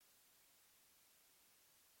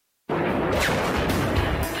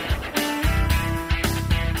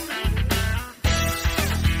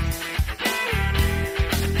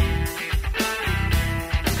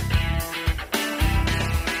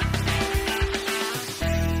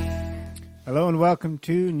Hello and welcome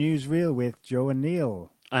to NewsReal with Joe and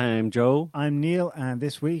Neil. I'm Joe. I'm Neil, and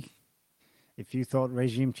this week, if you thought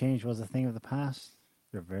regime change was a thing of the past,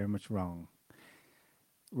 you're very much wrong.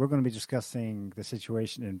 We're going to be discussing the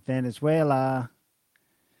situation in Venezuela,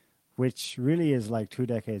 which really is like 2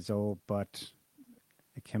 decades old, but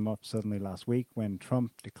it came up suddenly last week when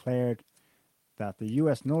Trump declared that the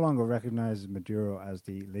U.S. no longer recognizes Maduro as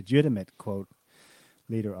the legitimate, quote,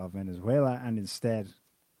 leader of Venezuela, and instead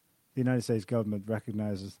the United States government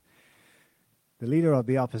recognizes the leader of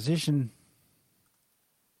the opposition,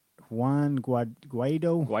 Juan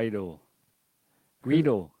Guaido.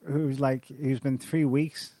 Who's been 3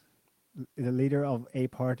 weeks the leader of a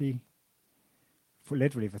party for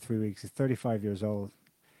 3 weeks. He's 35 years old.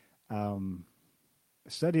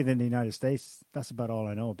 Studied in the United States. That's about all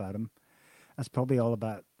I know about him. That's probably all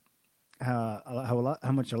about how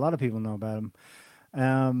much a lot of people know about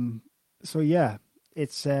him. So yeah,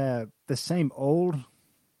 it's the same old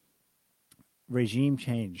regime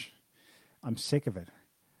change. I'm sick of it.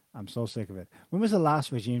 I'm so sick of it. When was the last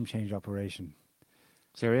regime change operation?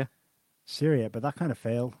 Syria, but that kind of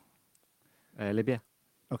failed. Libya.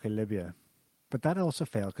 Okay, Libya. But that also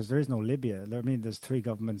failed because there is no Libya. I mean, there's 3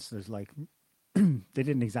 governments. There's like, they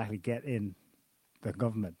didn't exactly get in the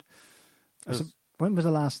government. So when was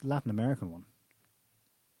the last Latin American one?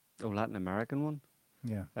 Oh, Latin American one?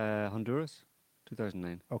 Yeah. Honduras,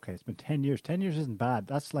 2009. Okay, it's been 10 years. 10 years isn't bad.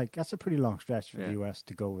 That's a pretty long stretch for the U.S.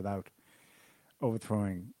 to go without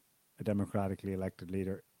overthrowing a democratically elected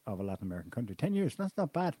leader of a Latin American country. 10 years, that's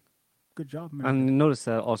not bad. Good job, America. And notice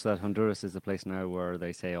also that Honduras is the place now where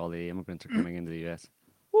they say all the immigrants are coming into the U.S.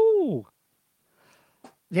 Woo!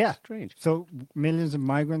 Yeah. Strange. So millions of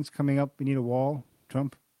migrants coming up. We need a wall,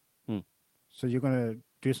 Trump. So you're going to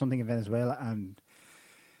do something in Venezuela and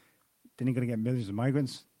then you're going to get millions of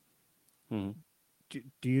migrants. Mm-hmm.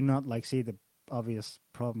 Do you not see the obvious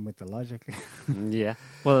problem with the logic? Yeah.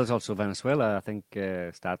 Well, there's also Venezuela. I think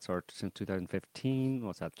stats are since 2015.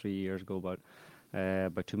 What's that? 3 years ago, about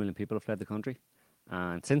 2 million people have fled the country.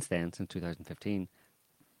 And since then, since 2015,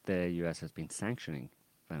 the U.S. has been sanctioning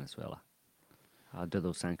Venezuela. Do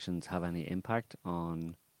those sanctions have any impact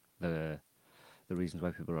on the reasons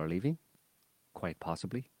why people are leaving? Quite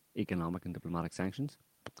possibly. Economic and diplomatic sanctions.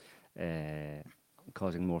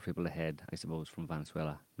 Causing more people to head, I suppose, from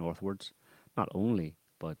Venezuela northwards. Not only,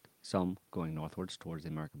 but some going northwards towards the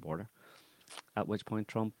American border. At which point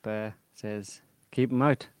Trump says, keep them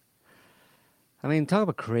out. I mean, talk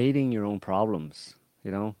about creating your own problems,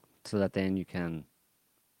 so that then you can,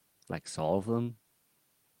 solve them.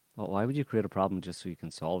 Well, why would you create a problem just so you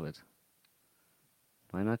can solve it?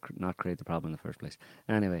 Why not create the problem in the first place?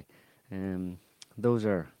 Anyway, those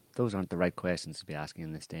aren't the right questions to be asking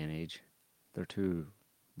in this day and age. They're too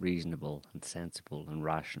reasonable and sensible and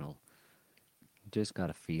rational. You just got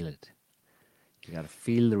to feel it. You got to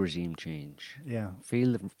feel the regime change. Yeah.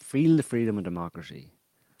 Feel the freedom and democracy.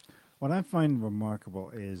 What I find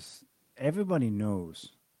remarkable is everybody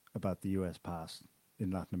knows about the U.S. past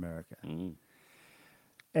in Latin America.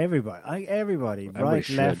 Everybody, right,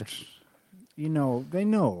 left, they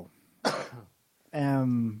know.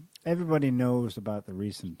 Everybody knows about the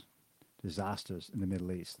recent disasters in the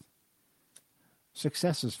Middle East.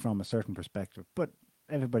 Successes from a certain perspective, but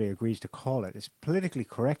everybody agrees to call it. It's politically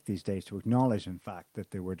correct these days to acknowledge, in fact,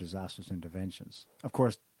 that there were disastrous interventions. Of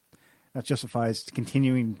course, that justifies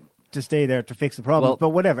continuing to stay there to fix the problem, but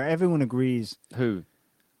whatever. Everyone agrees. Who?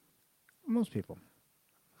 Most people.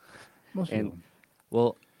 People.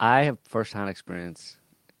 Well, I have first-hand experience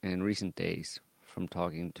in recent days from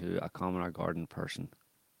talking to a common or garden person,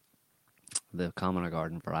 the common or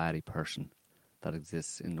garden variety person that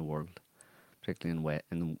exists in the world, particularly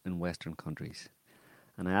in Western countries.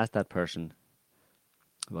 And I asked that person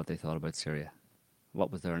what they thought about Syria.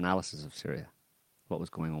 What was their analysis of Syria? What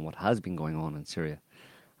was going on? What has been going on in Syria?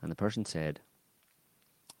 And the person said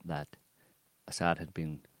that Assad had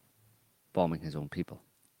been bombing his own people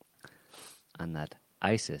and that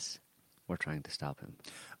ISIS were trying to stop him.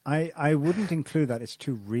 I wouldn't include that. It's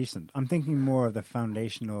too recent. I'm thinking more of the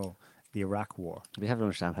Iraq war. We have to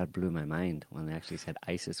understand how it blew my mind when they actually said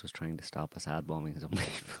ISIS was trying to stop Assad bombing his own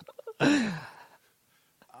people.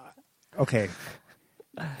 Okay.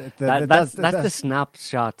 That's the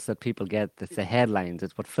snapshots that people get. That's the headlines.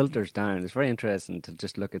 It's what filters down. It's very interesting to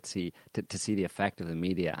just look at see the effect of the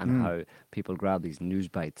media and how people grab these news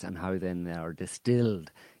bites and how then they are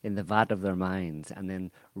distilled in the vat of their minds and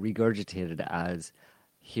then regurgitated as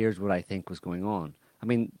here's what I think was going on. I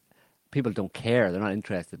mean, people don't care. They're not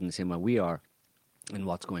interested in the same way we are in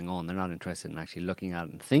what's going on. They're not interested in actually looking at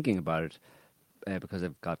it and thinking about it because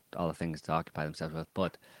they've got all the things to occupy themselves with.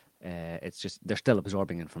 But It's just they're still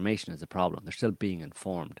absorbing information is a problem. They're still being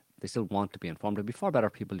informed. They still want to be informed. It'd be far better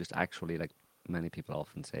people just actually, like many people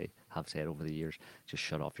often have said over the years, just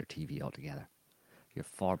shut off your TV altogether. You're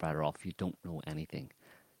far better off if you don't know anything,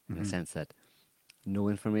 in the sense that no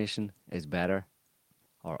information is better,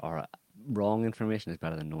 or wrong information is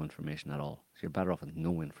better than no information at all. So you're better off with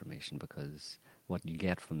no information, because what you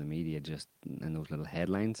get from the media just in those little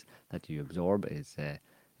headlines that you absorb is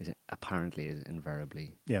apparently is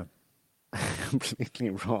invariably completely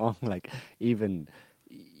wrong. Like even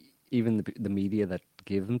the media that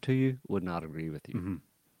give them to you would not agree with you. Mm-hmm.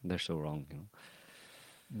 They're so wrong, you know.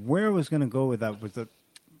 Where I was going to go with that was that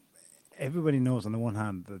everybody knows, on the one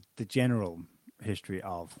hand, the general history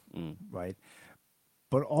of, right?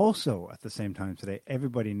 But also, at the same time today,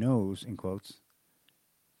 everybody knows, in quotes,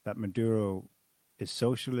 that Maduro is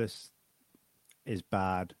socialist, is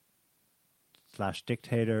bad, /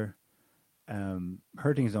 dictator,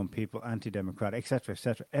 hurting his own people, anti-democratic, etc.,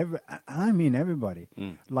 etc. I mean everybody.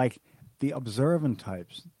 Like the observant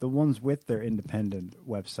types, the ones with their independent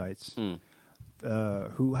websites,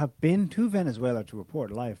 who have been to Venezuela to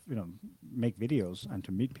report live, make videos and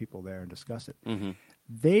to meet people there and discuss it.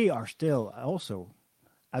 They are still also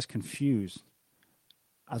as confused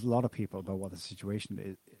as a lot of people about what the situation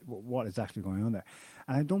is, what is actually going on there.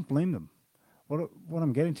 And I don't blame them. What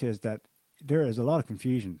I'm getting to is that there is a lot of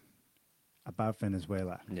confusion about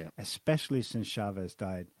Venezuela, especially since Chavez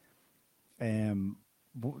died. The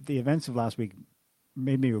events of last week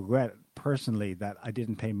made me regret personally that I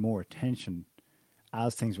didn't pay more attention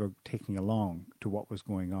as things were taking along to what was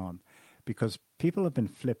going on, because people have been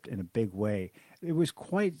flipped in a big way. It was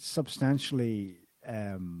quite substantially.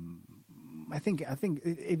 I think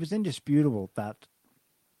it was indisputable that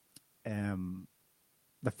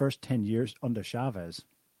the first 10 years under Chavez,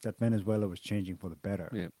 that Venezuela was changing for the better.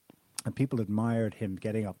 Yeah. And people admired him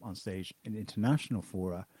getting up on stage in international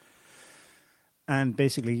fora and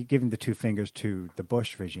basically giving the two fingers to the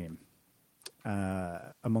Bush regime,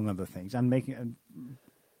 among other things, and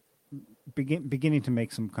beginning to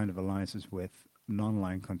make some kind of alliances with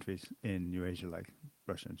non-aligned countries in Eurasia like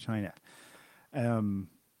Russia and China.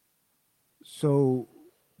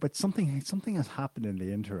 But something has happened in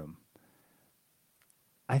the interim.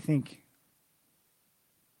 I think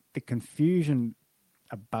the confusion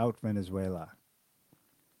about Venezuela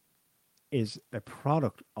is a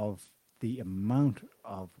product of the amount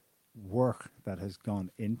of work that has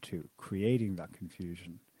gone into creating that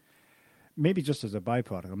confusion. Maybe just as a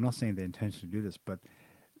byproduct. I'm not saying they intentionally do this, but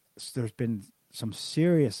there's been some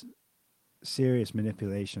serious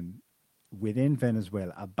manipulation within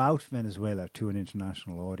Venezuela, about Venezuela, to an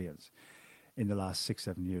international audience in the last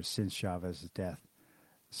 6-7 years since Chavez's death,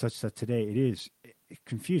 such that today it is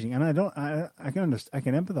confusing. And I can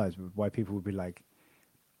empathize with why people would be like,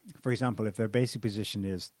 for example, if their basic position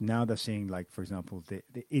is now they're seeing, like, for example, the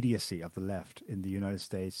idiocy of the left in the United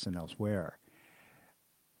States and elsewhere.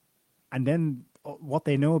 And then what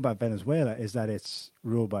they know about Venezuela is that it's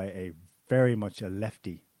ruled by a very much a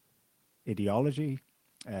lefty ideology,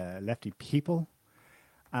 lefty people.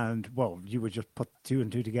 And, well, you would just put 2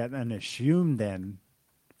 and 2 together and assume then,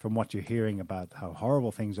 from what you're hearing about how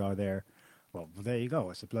horrible things are there, well, there you go.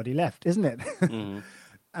 It's a bloody left, isn't it? Mm-hmm.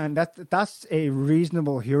 And that's a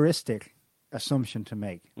reasonable heuristic assumption to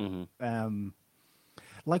make. Mm-hmm.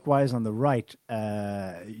 Likewise, on the right,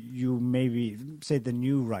 you maybe say the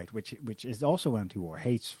new right, which is also anti-war,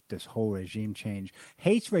 hates this whole regime change,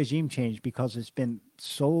 hates regime change because it's been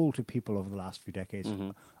sold to people over the last few decades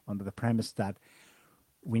under the premise that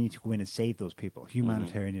we need to go in and save those people,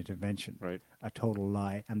 humanitarian intervention, right? A total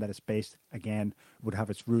lie, and that it's based, again, would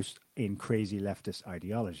have its roots in crazy leftist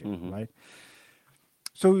ideology, right?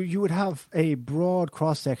 So you would have a broad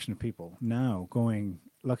cross-section of people now looking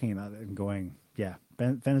at it and going, yeah,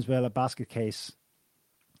 Venezuela, basket case.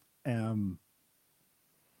 But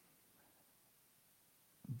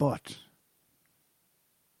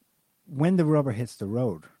when the rubber hits the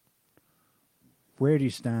road, where do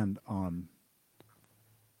you stand on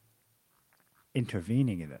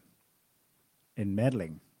intervening in it, in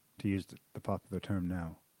meddling, to use the popular term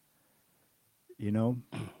now? You know,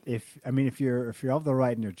 if you're of the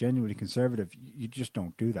right and you're genuinely conservative, you just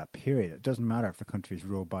don't do that, period. It doesn't matter if the country is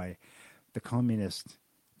ruled by the communist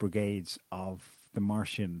brigades of the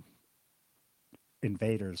Martian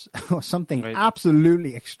invaders or something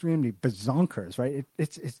absolutely extremely bazonkers, right?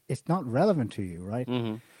 It's not relevant to you, right?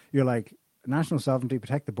 Mm-hmm. You're like, national sovereignty,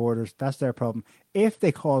 protect the borders, that's their problem. If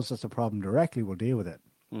they cause us a problem directly, we'll deal with it.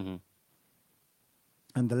 Mm-hmm.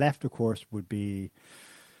 And the left, of course, would be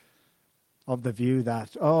of the view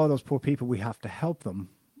that, those poor people, we have to help them,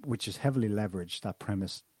 which is heavily leveraged, that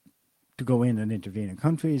premise, to go in and intervene in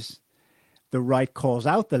countries. The right calls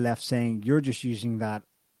out the left, saying you're just using that.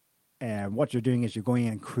 What you're doing is you're going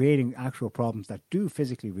in and creating actual problems that do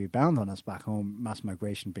physically rebound on us back home. Mass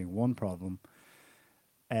migration being one problem.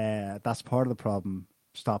 That's part of the problem.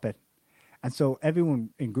 Stop it. And so everyone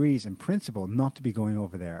agrees in principle not to be going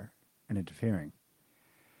over there and interfering.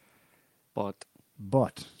 But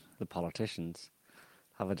But the politicians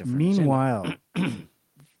have a different meanwhile,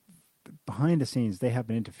 behind the scenes, they have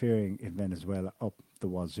been interfering in Venezuela up the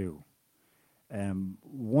wazoo.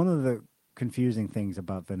 One of the confusing things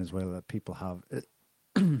about Venezuela that people have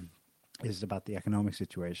is about the economic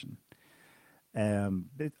situation.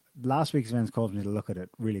 Last week's events caused me to look at it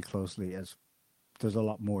really closely, as there's a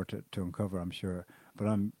lot more to uncover, I'm sure. But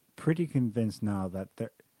I'm pretty convinced now that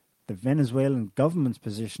the Venezuelan government's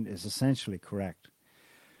position is essentially correct.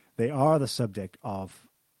 They are the subject of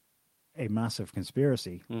a massive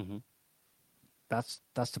conspiracy. Mm-hmm. That's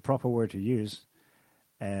the proper word to use.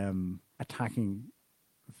 Attacking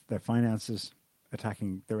their finances,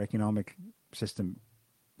 attacking their economic system,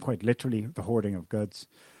 quite literally the hoarding of goods,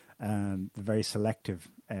 and the very selective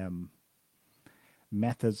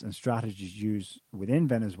methods and strategies used within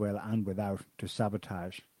Venezuela and without to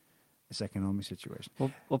sabotage its economic situation.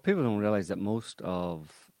 Well, people don't realize that most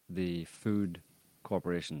of the food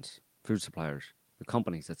corporations, food suppliers, the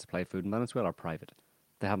companies that supply food in Venezuela are private.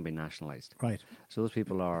 They haven't been nationalized. Right. So those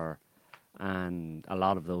people are, and a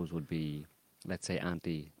lot of those would be, let's say,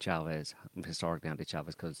 anti-Chavez, historically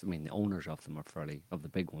anti-Chavez, because, I mean, the owners of them are fairly, of the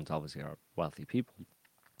big ones obviously are wealthy people,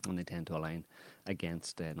 and they tend to align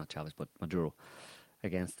against, not Chavez, but Maduro,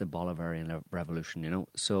 against the Bolivarian revolution, you know.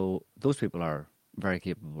 So those people are very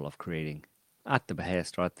capable of creating, at the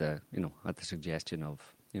behest or at the, you know, at the suggestion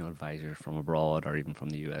of, you know, advisors from abroad or even from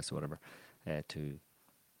the US or whatever, to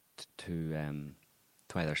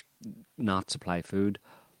either not supply food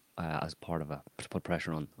as part of to put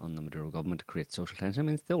pressure on the Maduro government to create social tension. I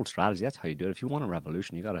mean, it's the old strategy. That's how you do it. If you want a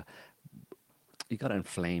revolution, you gotta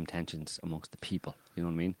inflame tensions amongst the people. You know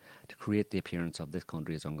what I mean? To create the appearance of this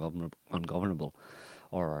country as ungovernable,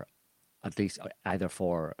 or at least either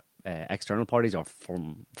for external parties or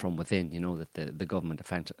from within. You know, that the government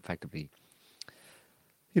effectively,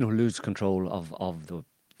 you know, lose control of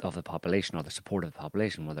the population or the support of the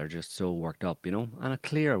population, where they're just so worked up. You know, and a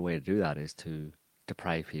clear way to do that is to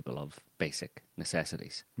deprive people of basic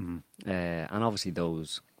necessities. Mm-hmm. And obviously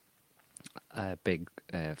those big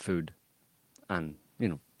food and, you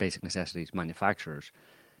know, basic necessities manufacturers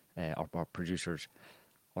or producers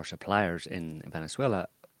or suppliers in Venezuela,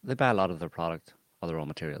 they buy a lot of their product or their raw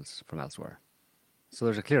materials from elsewhere. So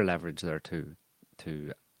there's a clear leverage there to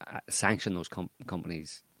sanction those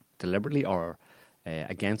companies deliberately or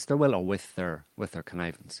against their will or with their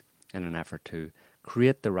connivance in an effort to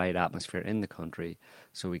create the right atmosphere in the country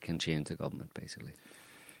so we can change the government, basically.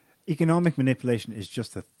 Economic manipulation is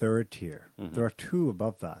just the third tier. Mm-hmm. There are two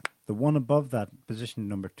above that. The one above that, position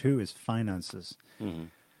number 2, is finances. Mm-hmm.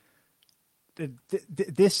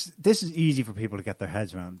 This is easy for people to get their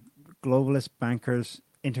heads around. Globalist bankers,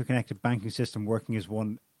 interconnected banking system working as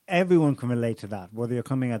one. Everyone can relate to that, whether you're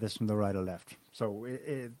coming at this from the right or left. So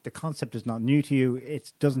the concept is not new to you.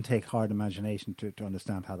 It doesn't take hard imagination to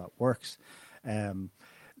understand how that works.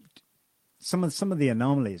 Some of the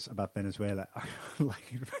anomalies about Venezuela are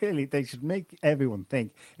like, really, they should make everyone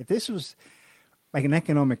think. If this was like an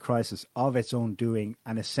economic crisis of its own doing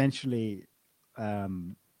and essentially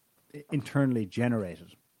internally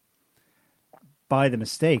generated by the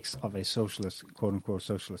mistakes of a socialist, quote unquote,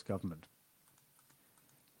 socialist government,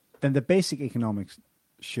 then the basic economics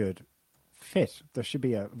should fit. There should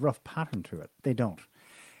be a rough pattern to it. They don't.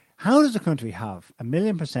 How does a country have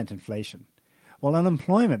 1,000,000% inflation while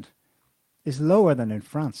unemployment is lower than in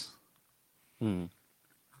France?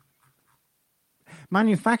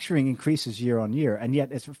 Manufacturing increases year on year, and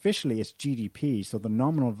yet it's GDP, so the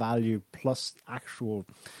nominal value plus actual,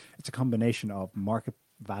 it's a combination of market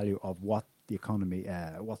value of what the economy,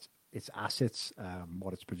 what its assets,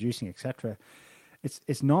 what it's producing, etc.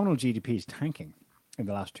 Its nominal GDP is tanking in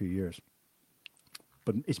the last 2 years.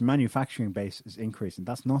 But its manufacturing base is increasing.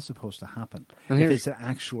 That's not supposed to happen if it's an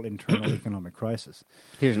actual internal economic crisis.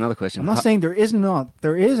 Here's another question. I'm not saying there isn't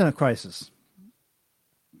a crisis.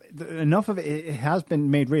 Enough of it has been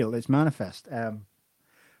made real. It's manifest.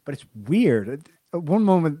 But it's weird. At one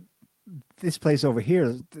moment, this place over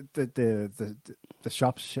here, the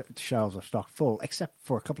shop's shelves are stocked full, except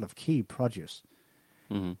for a couple of key produce,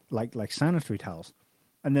 like sanitary towels.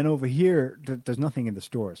 And then over here, there's nothing in the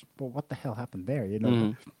stores. But what the hell happened there? You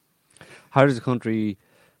know. How does a country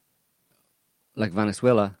like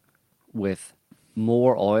Venezuela, with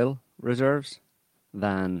more oil reserves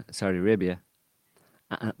than Saudi Arabia,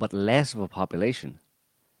 but less of a population.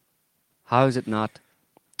 How is it not?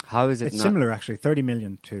 How is it It's not? similar, actually. 30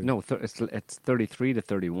 million to... No, it's 33 to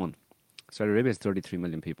 31. Saudi Arabia is 33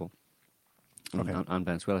 million people. Okay. And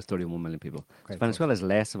Venezuela is 31 million people. Okay, So Venezuela has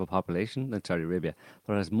less of a population than Saudi Arabia,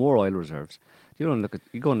 but it has more oil reserves. You go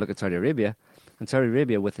and look at Saudi Arabia, and Saudi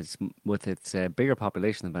Arabia with its bigger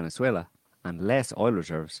population than Venezuela and less oil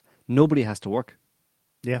reserves, nobody has to work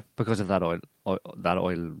Yeah. because of that oil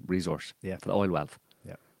resource, Yeah. the oil wealth.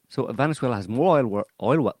 Yeah. So Venezuela has more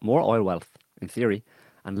oil wealth in theory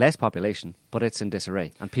and less population, but it's in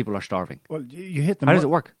disarray and people are starving. Well, you hit the... How does it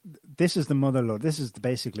work? This is the mother lode. This is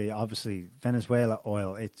basically, obviously, Venezuela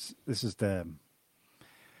oil. It's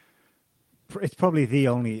probably the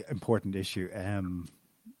only important issue,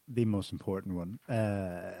 the most important one.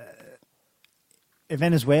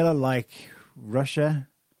 Venezuela, like Russia,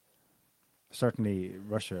 certainly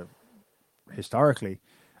Russia historically,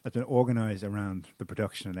 has been organized around the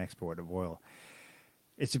production and export of oil.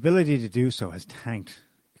 Its ability to do so has tanked,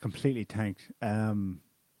 completely tanked.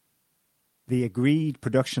 The agreed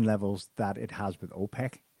production levels that it has with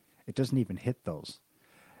OPEC, it doesn't even hit those.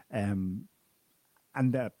 And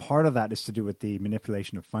part of that is to do with the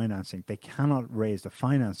manipulation of financing. They cannot raise the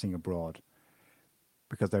financing abroad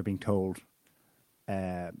because they're being told,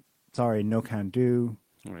 sorry, no can do.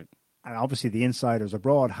 Right. And obviously the insiders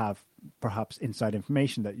abroad have perhaps inside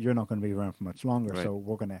information that you're not going to be around for much longer. Right. So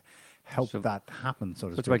we're going to help that happen, so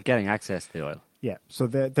to speak. It's about getting access to the oil. Yeah, so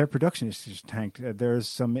their production is just tanked. There's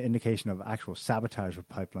some indication of actual sabotage of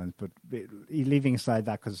pipelines, but leaving aside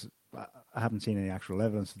that, because I haven't seen any actual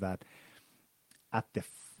evidence of that, at the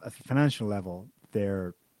financial level,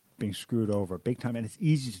 they're being screwed over big time, and it's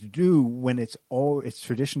easy to do when it's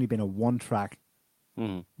traditionally been a one-track,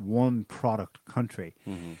 one-product country.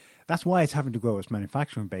 Mm-hmm. That's why it's having to grow its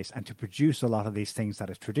manufacturing base and to produce a lot of these things that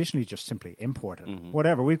is traditionally just simply imported. Mm-hmm.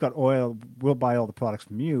 Whatever, we've got oil, we'll buy all the products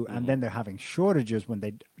from you, and then they're having shortages when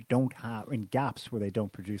they don't have, in gaps where they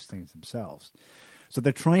don't produce things themselves. So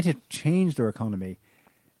they're trying to change their economy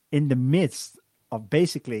in the midst of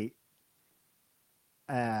basically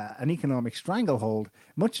an economic stranglehold,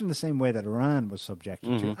 much in the same way that Iran was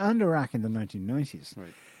subjected to, and Iraq in the 1990s.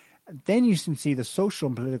 Right. Then you can see the social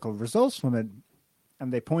and political results from it,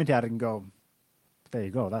 and they point at it and go, there you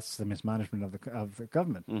go, that's the mismanagement of the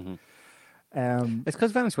government. Mm-hmm. It's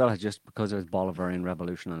because Venezuela, because of its Bolivarian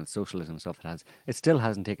revolution and its socialism and stuff, it still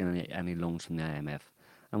hasn't taken any loans from the IMF.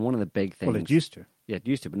 And one of the big things... Well, it used to. Yeah, it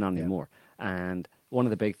used to, but not anymore. And one of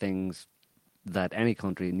the big things that any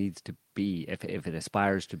country needs to be, if it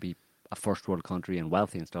aspires to be a first world country and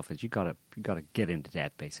wealthy and stuff, is you gotta get into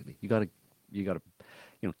debt, basically. You gotta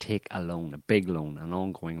take a loan, a big loan, an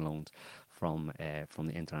ongoing loans from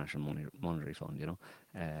the International Monetary Fund,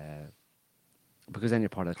 because then you're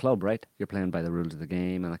part of the club, right? You're playing by the rules of the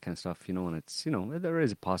game and that kind of stuff, and it's, there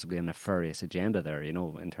is possibly a nefarious agenda there,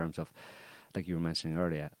 in terms of, like you were mentioning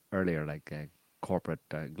earlier, like corporate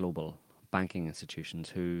global banking institutions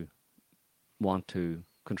who want to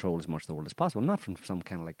control as much of the world as possible, not from some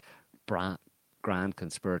kind of like grand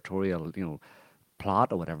conspiratorial,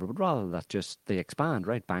 plot or whatever, but rather that just they expand,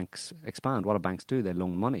 right? Banks expand. What do banks do? They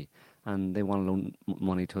loan money, and they want to loan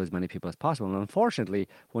money to as many people as possible. And unfortunately,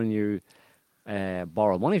 when you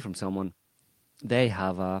borrow money from someone, they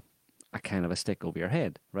have a kind of a stick over your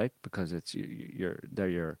head, right? Because it's they're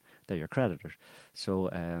your creditors. So,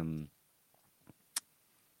 and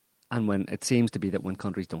when it seems to be that when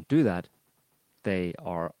countries don't do that, they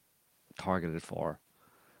are targeted for,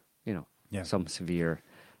 some severe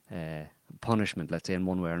punishment, let's say, in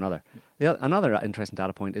one way or another. Another interesting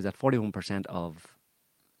data point is that 41% of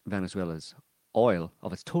Venezuela's oil,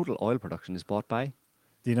 of its total oil production, is bought by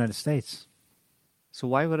the United States. So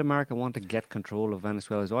why would America want to get control of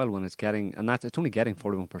Venezuela's oil when it's only getting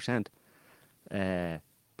 41%,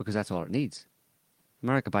 because that's all it needs.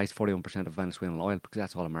 America buys 41% of Venezuelan oil because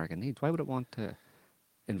that's all America needs. Why would it want to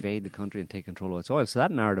invade the country and take control of its oil? So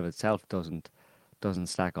that narrative itself doesn't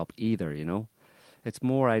stack up either, It's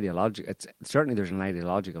more ideological. Certainly there's an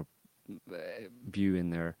ideological view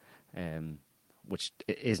in there, which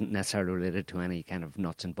isn't necessarily related to any kind of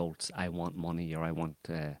nuts and bolts, I want money or I want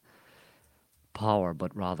power,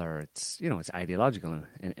 but rather it's ideological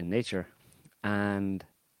in nature.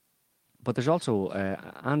 But there's also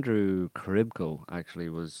Andrew Caribco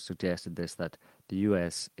actually suggested this, that the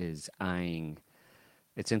US is eyeing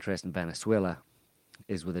its interest in Venezuela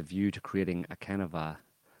is with a view to creating a kind of a,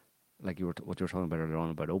 like what you were talking about earlier on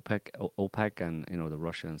about OPEC and the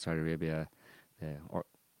Russia and Saudi Arabia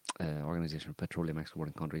Organization of Petroleum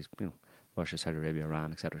Exporting Countries, Russia, Saudi Arabia,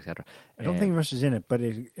 Iran, etc., etc. I don't think Russia's in it, but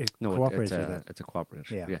it No, cooperates with it. it's a cooperative.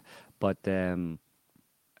 Yeah. But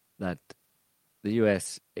that the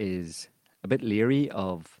US is a bit leery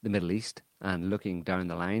of the Middle East and looking down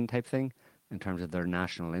the line type thing in terms of their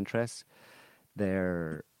national interests.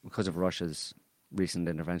 They're, because of Russia's recent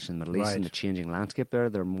intervention in the Middle East and the changing landscape there,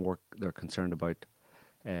 they're concerned about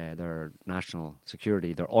their national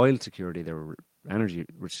security, their oil security, their energy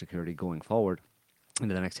rich security going forward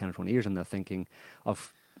into the next 10 or 20 years, and they're thinking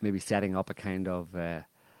of maybe setting up a kind of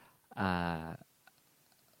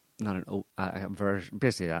version,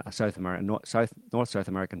 basically a North-South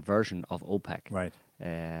American version of OPEC, right?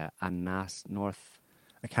 And North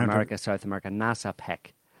America, South America,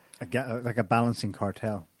 NASAPEC, like a balancing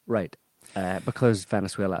cartel, right? Because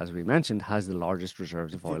Venezuela, as we mentioned, has the largest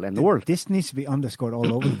reserves of oil in the world. This needs to be underscored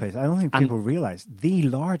all over the place. I don't think people realize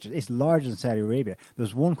it's larger than Saudi Arabia.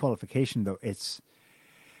 There's one qualification though: it's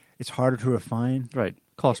harder to refine. Right,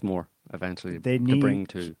 costs more eventually. They to need bring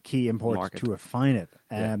to key imports market to refine it,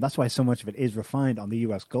 and that's why so much of it is refined on the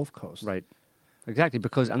U.S. Gulf Coast. Right, exactly.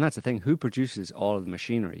 And that's the thing: who produces all of the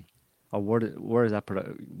machinery, or where are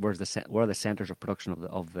the centers of production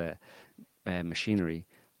of the machinery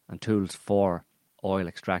and tools for oil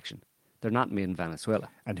extraction? They're not made in Venezuela.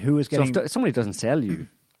 And who is getting? So if somebody doesn't sell you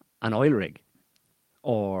an oil rig,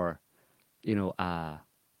 or what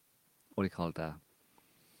do you call it?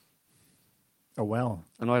 A well,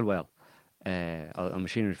 an oil well, a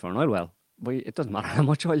machinery for an oil well. But it doesn't matter how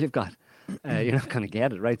much oil you've got. You're not going to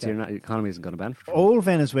get it, right? So your economy isn't going to benefit from it. Old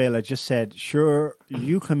Venezuela just said, sure,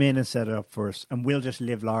 you come in and set it up for us, and we'll just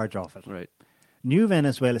live large off it. Right. New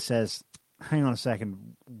Venezuela says, hang on a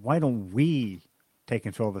second, why don't we take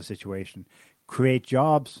control of the situation, create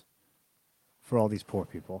jobs for all these poor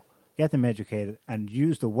people, get them educated, and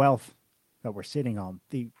use the wealth that we're sitting on,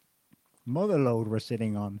 the mother lode we're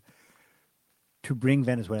sitting on, to bring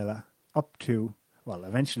Venezuela up to, well,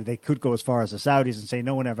 eventually they could go as far as the Saudis and say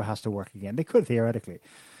no one ever has to work again. They could theoretically.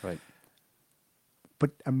 Right. But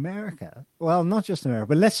America, well, not just America,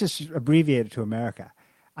 but let's just abbreviate it to America.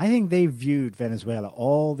 I think they viewed Venezuela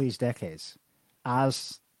all these decades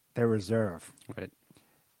as their reserve. Right.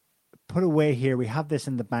 Put away here, we have this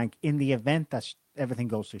in the bank in the event that everything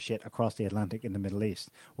goes to shit across the Atlantic in the Middle East.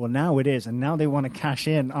 Well, now it is, and now they want to cash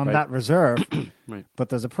in on that reserve. Right. But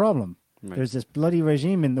there's a problem. Right. There's this bloody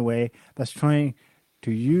regime in the way that's trying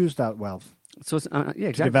to use that wealth to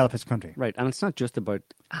develop its country. Right, and it's not just about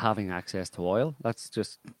having access to oil. That's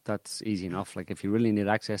easy enough. Like if you really need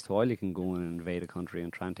access to oil, you can go and invade a country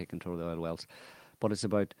and try and take control of the oil wells. But it's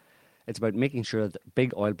about making sure that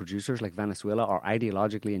big oil producers like Venezuela are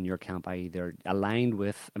ideologically in your camp, i.e. they're aligned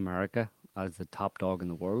with America as the top dog in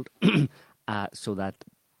the world, so that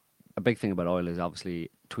a big thing about oil is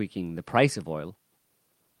obviously tweaking the price of oil,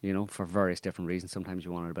 for various different reasons. Sometimes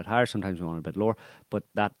you want it a bit higher, sometimes you want it a bit lower. But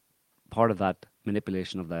that part of that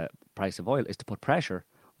manipulation of the price of oil is to put pressure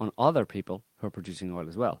on other people who are producing oil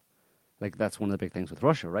as well. Like that's one of the big things with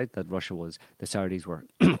Russia, right? That the Saudis were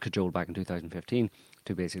cajoled back in 2015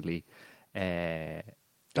 to basically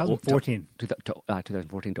 2014 to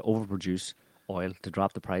 2014 to overproduce oil, to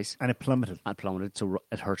drop the price, and it plummeted. So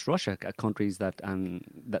it hurts Russia, countries that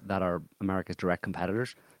are America's direct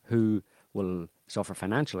competitors, who will suffer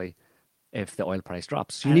financially if the oil price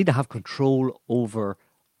drops. So you need to have control over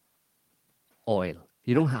oil.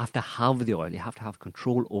 You don't have to have the oil. You have to have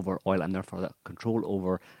control over oil, and therefore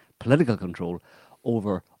political control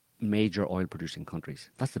over major oil-producing countries.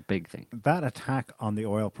 That's the big thing. That attack on the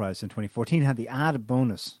oil price in 2014 had the added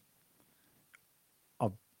bonus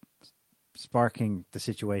of sparking the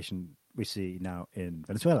situation we see now in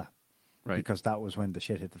Venezuela. Right. Because that was when the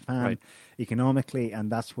shit hit the fan economically,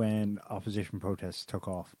 and that's when opposition protests took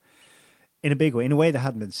off in a big way, in a way that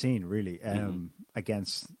hadn't been seen, really,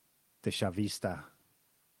 against the Chavista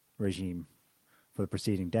regime for the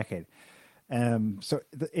preceding decade. So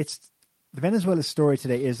it's the Venezuela story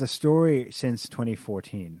today is a story since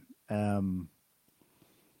 2014.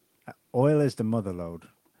 Oil is the mother lode.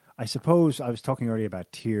 I suppose I was talking earlier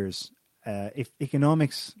about tiers. If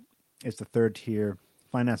economics is the third tier,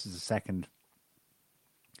 finance is the second.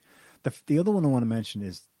 The other one I want to mention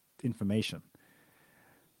is information.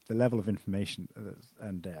 The level of information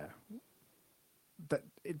and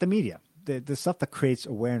the media, the stuff that creates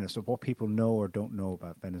awareness of what people know or don't know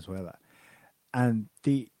about Venezuela. And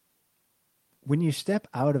when you step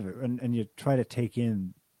out of it and you try to take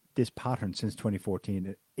in this pattern since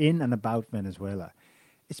 2014 in and about Venezuela,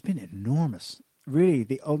 it's been enormous. Really,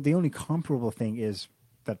 the only comparable thing is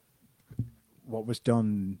that what was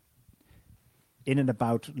done in and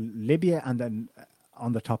about Libya, and then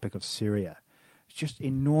on the topic of Syria. just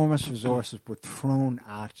enormous resources were thrown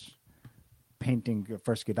at painting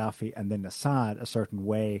first Gaddafi and then Assad a certain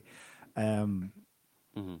way, and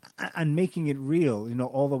making it real,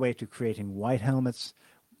 all the way to creating white helmets.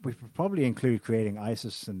 We could probably include creating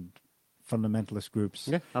ISIS and fundamentalist groups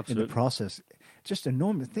in the process. Just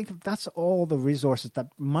enormous. Think of that's all the resources that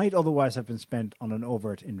might otherwise have been spent on an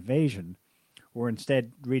overt invasion, or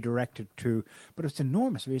instead redirected to. But it's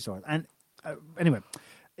enormous resource. And anyway,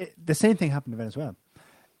 the same thing happened to Venezuela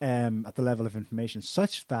at the level of information,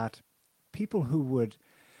 such that people who would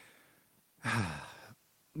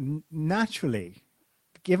naturally,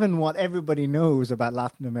 given what everybody knows about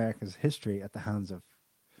Latin America's history at the hands of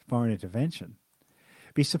foreign intervention,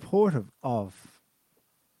 be supportive of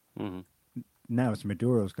now it's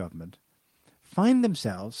Maduro's government, find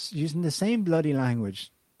themselves using the same bloody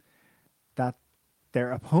language that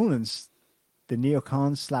their opponents, the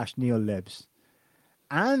neocons / neolibs,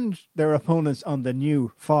 and their opponents on the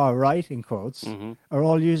new far right, in quotes, are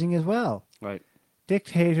all using as well. Right.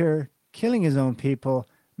 Dictator, killing his own people,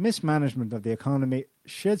 mismanagement of the economy,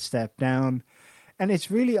 should step down. And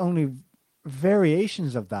it's really only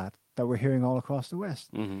variations of that we're hearing all across the West.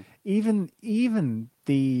 Even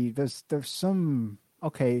there's some,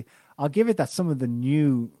 okay, I'll give it that some of the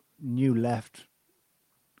new left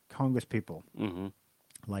Congress people,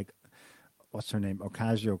 like what's her name,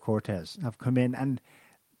 Ocasio-Cortez, have come in, and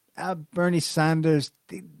Bernie Sanders,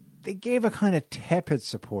 they gave a kind of tepid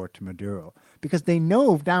support to Maduro because they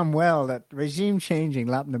know damn well that regime changing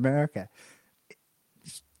Latin America,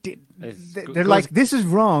 they're like, this is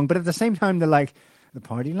wrong, but at the same time they're like, the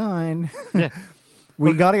party line. Yeah.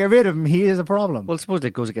 We got to get rid of him. He is a problem. Well, I suppose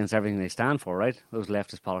it goes against everything they stand for, right? Those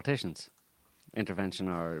leftist politicians. Intervention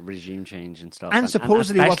or regime change and stuff. And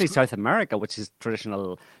supposedly... especially South America, which is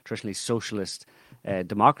traditionally socialist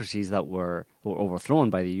democracies that were overthrown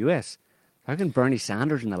by the US. How can Bernie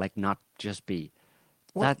Sanders and the like not just be...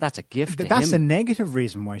 Well, that's a gift to him. That's a negative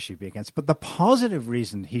reason why he should be against. But the positive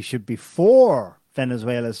reason he should be for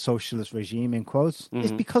Venezuela's socialist regime, in quotes,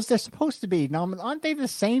 is because they're supposed to be. Now, aren't they the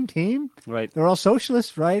same team? Right. They're all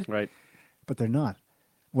socialists, right? Right. But they're not.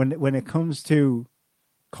 When it comes to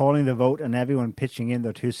calling the vote and everyone pitching in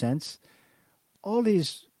their 2 cents, all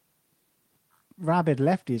these rabid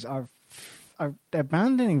lefties are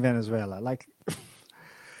abandoning Venezuela. Like,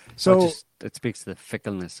 so it speaks to the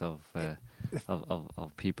fickleness of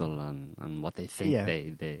people and what they think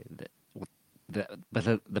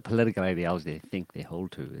the political ideology they think they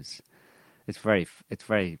hold to is it's very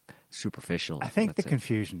superficial. I think the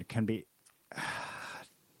confusion can be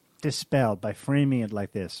dispelled by framing it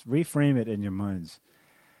like this. Reframe it in your minds.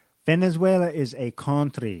 Venezuela is a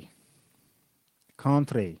country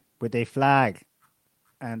with a flag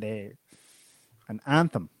and an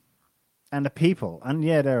anthem and a people. And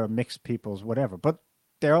yeah, there are mixed peoples, whatever, but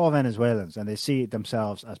they're all Venezuelans and they see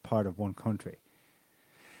themselves as part of one country.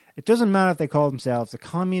 It doesn't matter if they call themselves the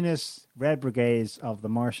communist Red Brigades of the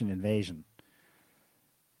Martian invasion.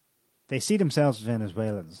 They see themselves as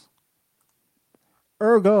Venezuelans.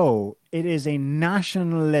 Ergo, it is a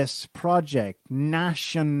nationalist project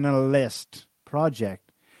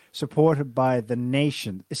supported by the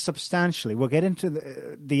nation. Substantially. We'll get into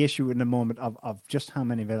the issue in a moment of just how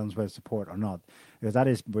many Venezuelans support or not, because that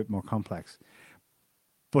is a bit more complex.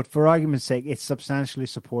 But for argument's sake, it's substantially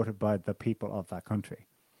supported by the people of that country.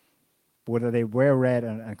 Whether they wear red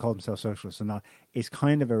and call themselves socialists or not is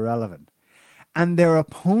kind of irrelevant. And their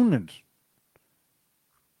opponents,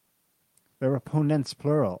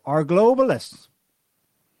 plural, are globalists.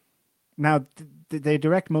 Now, they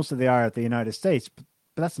direct most of the ire at the United States, but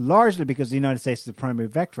that's largely because the United States is the primary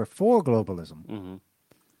vector for globalism.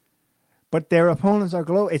 But their opponents are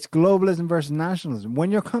it's globalism versus nationalism.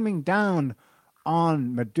 When you're coming down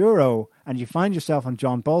on Maduro and you find yourself on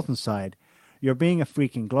John Bolton's side, you're being a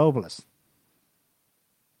freaking globalist.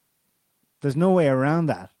 There's no way around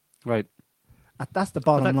that. Right. That's the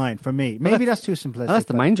bottom line for me. Maybe that's too simplistic. That's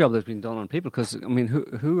the mind job that's been done on people. Because I mean,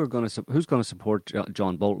 who's going to support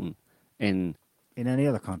John Bolton in any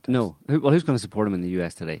other context? No. Who's going to support him in the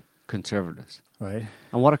US today? Conservatives. Right.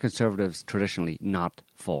 And what are conservatives traditionally not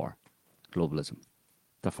for? Globalism.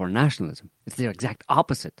 They're for nationalism. It's the exact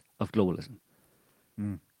opposite of globalism.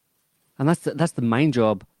 And that's the mind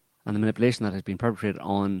job and the manipulation that has been perpetrated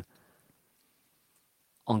on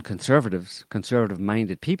conservatives,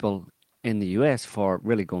 conservative-minded people in the US for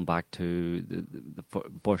really going back to the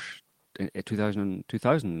Bush, 2000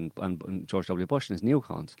 and George W. Bush and his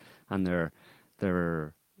neocons and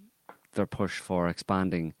their push for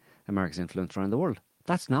expanding America's influence around the world.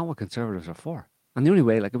 That's not what conservatives are for. And the only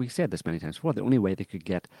way, like we said this many times before, the only way they could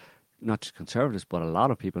get not just conservatives, but a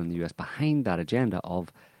lot of people in the US behind that agenda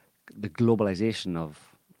of the globalization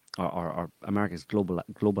of, or America's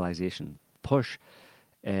globalization push,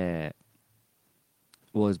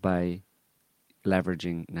 was by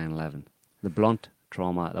leveraging 9/11, the blunt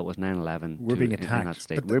trauma that was 9/11. We're being in attacked. that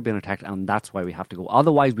state. We're being attacked, and that's why we have to go.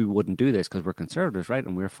 Otherwise, we wouldn't do this because we're conservatives, right?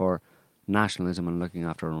 And we're for nationalism and looking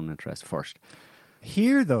after our own interests first.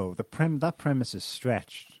 Here, though, that premise is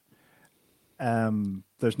stretched.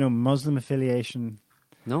 There's no Muslim affiliation.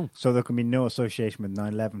 No. So there can be no association with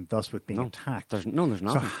 9/11, thus with being No. attacked. There's nothing.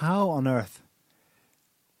 So how on earth?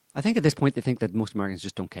 I think at this point they think that most Americans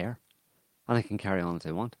just don't care, and they can carry on as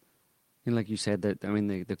they want. You know, like you said, that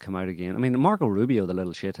they come out again. I mean, Marco Rubio, the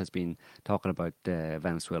little shit, has been talking about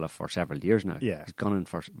Venezuela for several years now. Yeah. He's gone in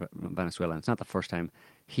for Venezuela, and it's not the first time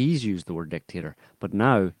he's used the word dictator. But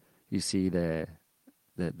now you see the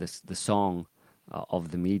song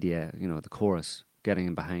of the media, you know, the chorus getting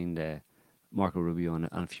in behind Marco Rubio and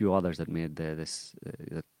a few others that made this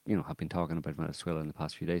that have been talking about Venezuela in the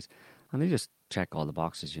past few days, and they just check all the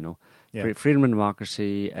boxes, you know. Yeah. Freedom and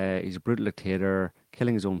democracy. He's a brutal dictator,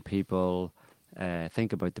 killing his own people.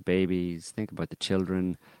 Think about the babies. Think about the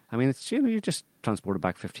children. I mean, it's you just transported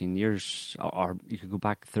back 15 years, or you could go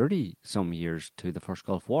back 30 some years to the first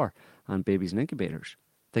Gulf War and babies in incubators.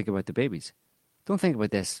 Think about the babies. Don't think about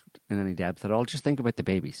this in any depth at all. Just think about the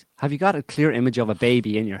babies. Have you got a clear image of a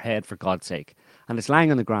baby in your head, for God's sake? And it's lying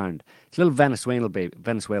on the ground. It's a little Venezuelan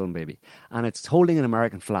baby. And it's holding an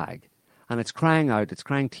American flag. And it's crying out. It's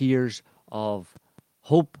crying tears of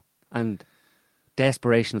hope and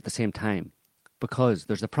desperation at the same time. Because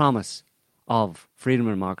there's the promise of freedom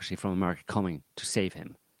and democracy from America coming to save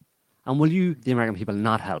him. And will you, the American people,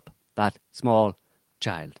 not help that small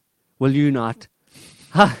child? Will you not?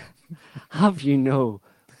 Have you no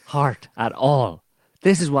heart at all?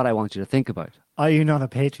 This is what I want you to think about. Are you not a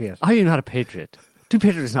patriot? Are you not a patriot? Do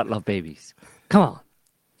patriots not love babies? Come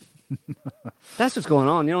on. That's what's going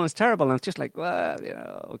on. You know, it's terrible. And it's just like,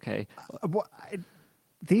 well, okay.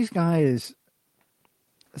 These guys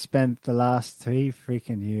spent the last 3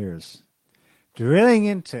 freaking years drilling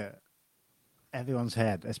into everyone's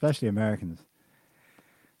head, especially Americans,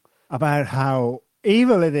 about how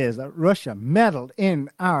evil it is that Russia meddled in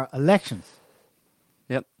our elections.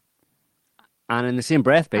 Yep. And in the same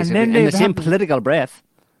breath, basically, in the same political breath,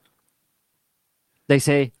 they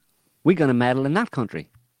say, we're going to meddle in that country.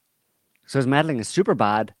 So his meddling is super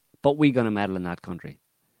bad, but we're going to meddle in that country.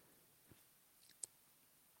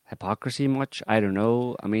 Hypocrisy much? I don't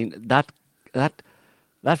know. I mean, that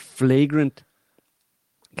flagrant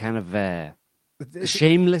kind of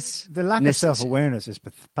shameless... The lack of self-awareness is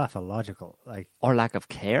pathological. Or lack of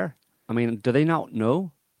care. I mean, do they not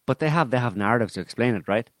know? But they have narratives to explain it,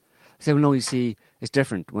 right? They say, well, no, you see, it's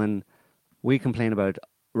different. When we complain about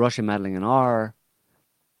Russia meddling in our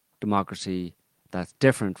democracy, that's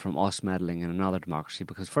different from us meddling in another democracy.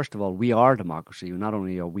 Because first of all, we are a democracy. Not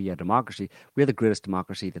only are we a democracy, we're the greatest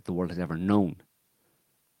democracy that the world has ever known.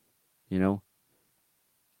 You know?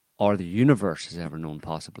 Or the universe has ever known,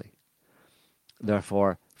 possibly.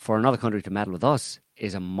 Therefore, for another country to meddle with us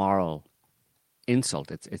is a moral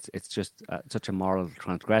insult. It's just such a moral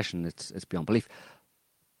transgression. It's beyond belief.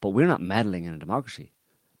 But we're not meddling in a democracy.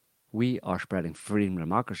 We are spreading freedom and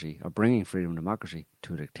democracy, or bringing freedom and democracy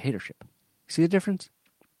to a dictatorship. See the difference?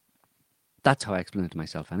 That's how I explain it to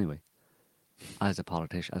myself, anyway, as a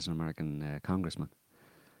politician, as an American congressman.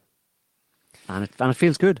 And it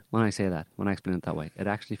feels good when I say that, when I explain it that way. It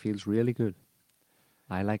actually feels really good.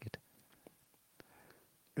 I like it.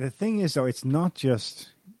 The thing is, though, it's not just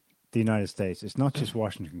the United States. It's not just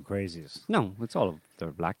Washington crazies. No, it's all of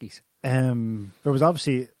their blackies. There was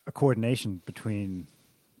obviously a coordination between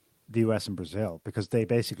the US and Brazil, because they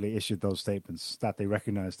basically issued those statements that they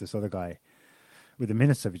recognized this other guy within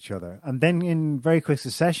minutes of each other. And then in very quick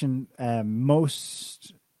succession,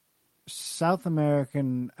 most South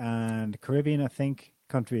American and Caribbean, I think,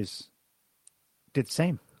 countries did the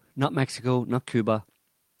same. Not Mexico, not Cuba,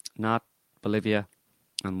 not Bolivia,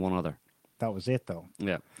 and one other. That was it, though.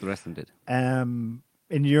 Yeah, the rest of them did.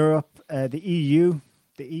 In Europe, the EU,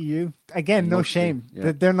 again, no shame.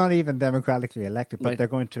 Yeah. They're not even democratically elected, but Right. they're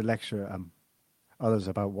going to lecture others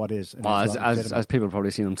about what is. Well, as people have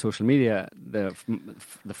probably seen on social media, the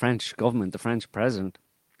French government, the French president,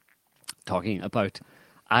 talking about,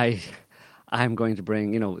 I'm going to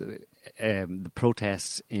bring, the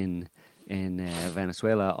protests in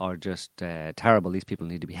Venezuela are just terrible. These people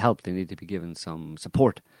need to be helped. They need to be given some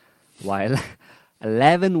support. While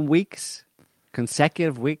 11 weeks,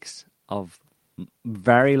 consecutive weeks of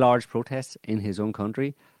very large protests in his own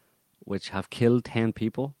country, which have killed 10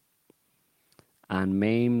 people and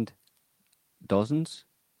maimed dozens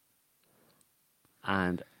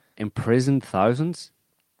and imprisoned thousands.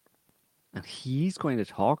 And he's going to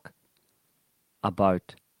talk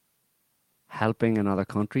about helping another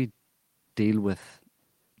country deal with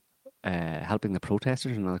helping the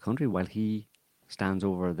protesters in another country while he stands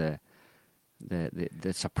over the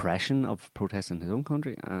suppression of protests in his own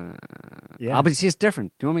country. Obviously, it's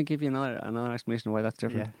different. Do you want me to give you another explanation of why that's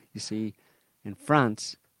different? Yeah. You see, in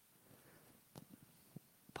France,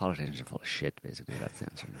 politicians are full of shit, basically. That's the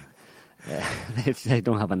answer. They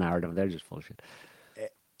don't have a narrative. They're just full of shit.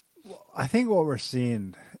 I think what we're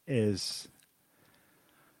seeing is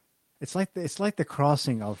it's like the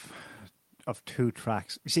crossing of two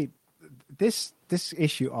tracks. You see, this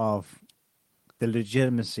issue of the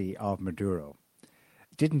legitimacy of Maduro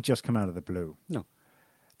didn't just come out of the blue. No.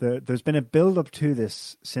 There's been a build-up to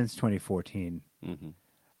this since 2014. Mm-hmm.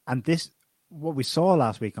 And this, what we saw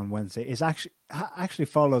last week on Wednesday, is actually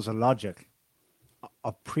follows a logic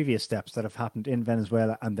of previous steps that have happened in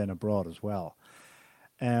Venezuela and then abroad as well.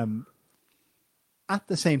 At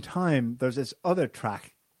the same time, there's this other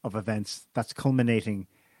track of events that's culminating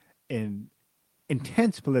in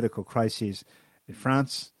intense political crises in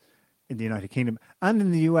France, in the United Kingdom, and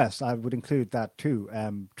in the US. I would include that too.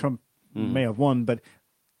 Trump may have won, but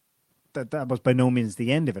that was by no means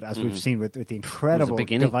the end of it, as we've seen with the incredible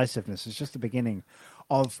divisiveness. It's just the beginning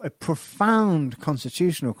of a profound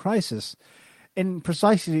constitutional crisis in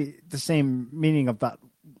precisely the same meaning of that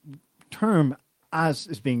term as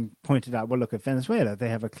is being pointed out. Well, look at Venezuela. They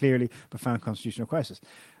have a clearly profound constitutional crisis.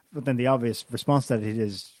 But then the obvious response to it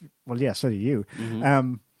is, well, yeah, so do you.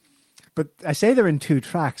 Mm-hmm. But I say they're in two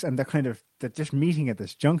tracks, and they're just meeting at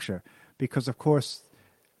this juncture because, of course,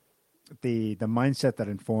 the mindset that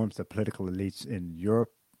informs the political elites in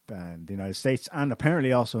Europe and the United States, and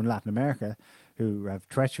apparently also in Latin America, who have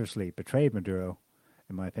treacherously betrayed Maduro,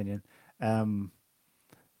 in my opinion,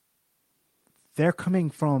 they're coming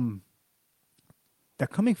from the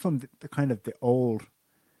kind of the old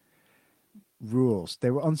rules.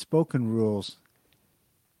 They were unspoken rules.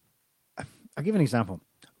 I'll give an example.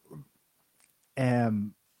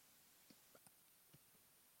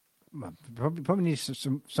 Probably need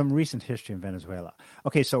some recent history in Venezuela.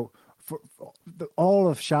 Okay, so for all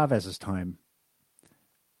of Chavez's time,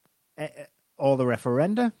 all the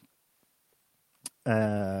referenda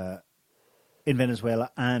in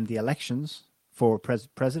Venezuela and the elections for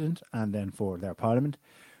president and then for their parliament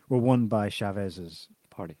were won by Chavez's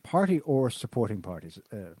party or supporting parties,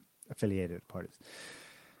 affiliated parties.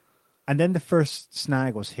 And then the first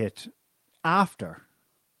snag was hit after.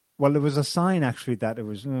 Well, there was a sign actually that it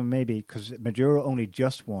was maybe because Maduro only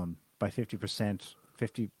just won by 50%,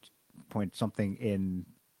 50 point something in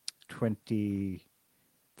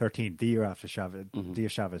 2013, the year after Chavez, the year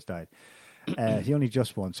Chavez died. He only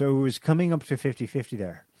just won. So it was coming up to 50-50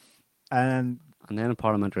 there. And then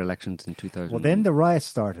parliamentary elections in 2000. Well, then the riots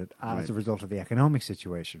started as a result of the economic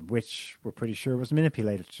situation, which we're pretty sure was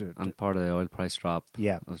manipulated. And part of the oil price drop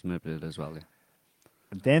was manipulated as well. Yeah.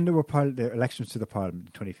 And then there were the elections to the parliament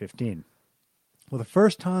in 2015. Well, the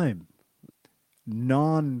first time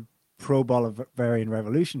non-pro-Bolivarian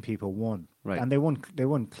revolution people won. Right. And they won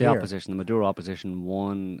clear. The opposition, the Maduro opposition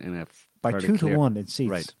won in a by 2-1 in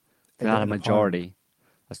seats. Right. They had a majority,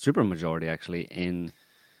 a super majority actually, in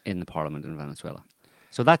the parliament in Venezuela.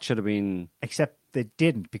 So that should have been... Except they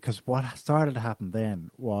didn't, because what started to happen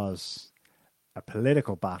then was a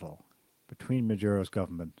political battle between Maduro's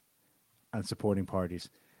government and supporting parties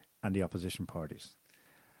and the opposition parties.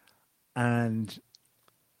 And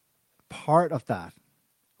part of that,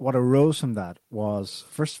 what arose from that was,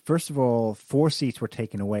 first of all, 4 seats were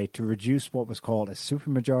taken away to reduce what was called a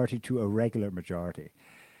supermajority to a regular majority.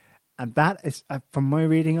 And that is, from my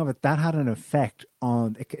reading of it, that had an effect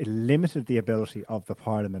on, it limited the ability of the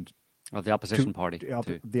parliament. Of the opposition party.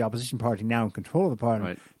 The opposition party now in control of the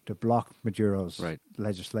parliament to block Maduro's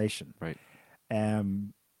legislation. Right.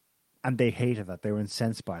 And they hated that. They were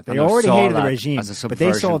incensed by it. They already hated the regime, but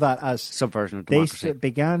they saw that as subversion of democracy. They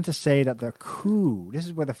began to say that the coup, this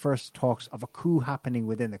is where the first talks of a coup happening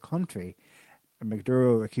within the country,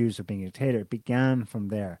 Maduro accused of being a dictator, began from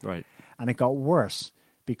there. Right. And it got worse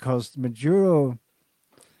because Maduro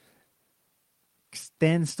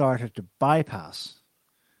then started to bypass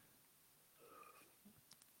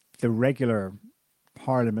the regular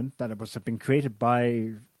parliament that had been created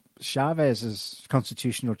by Chavez's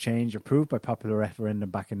constitutional change approved by popular referendum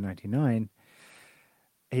back in 1999.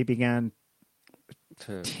 He began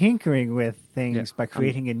tinkering with things by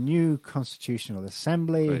creating a new constitutional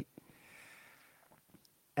assembly,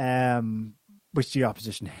 which the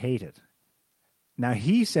opposition hated. Now,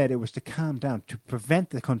 he said it was to calm down, to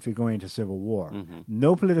prevent the country going into civil war. Mm-hmm.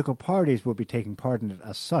 No political parties will be taking part in it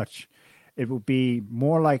as such. It will be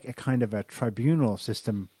more like a kind of a tribunal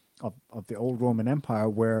system of the old Roman Empire,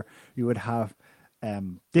 where you would have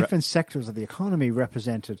different sectors of the economy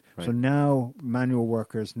represented. Right. So now manual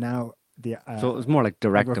workers, now the So it was more like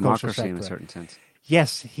direct democracy in a sector. certain sense.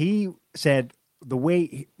 Yes, he said the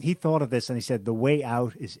way he thought of this, and he said the way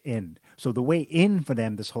out is in. So the way in for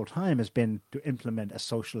them this whole time has been to implement a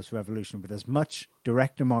socialist revolution with as much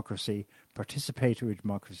direct democracy, participatory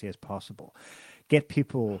democracy as possible. Get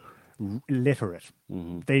people literate.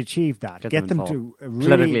 Mm-hmm. They achieved that. Get them to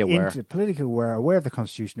really politically aware of the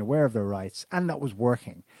Constitution, aware of their rights, and that was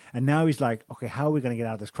working. And now he's like, okay, how are we going to get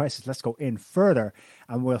out of this crisis? Let's go in further,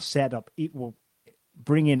 and we'll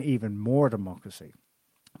bring in even more democracy,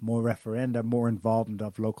 more referenda, more involvement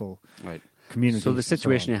of local communities. So the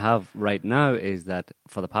situation you have right now is that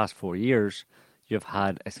for the past 4 years, you've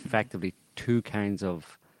had effectively two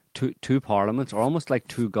parliaments, or almost like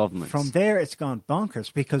two governments. From there, it's gone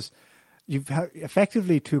bonkers because you've had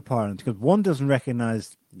effectively two parliaments, because one doesn't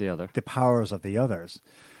recognize the powers of the others.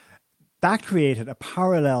 That created a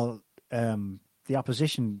parallel. The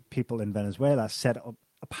opposition people in Venezuela set up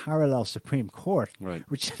a parallel Supreme Court,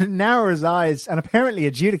 which now resides and apparently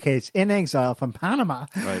adjudicates in exile from Panama.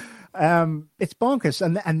 Right. It's bonkers.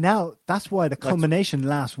 And now that's why the culmination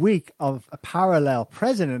last week of a parallel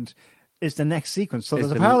president is the next sequence. So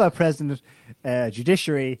there's a parallel president,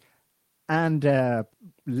 judiciary, and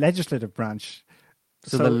legislative branch.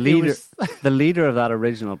 So the leader of that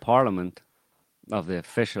original parliament, of the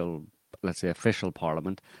official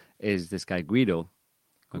parliament, is this guy Guido.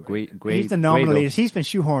 He's the nominal leader. He's been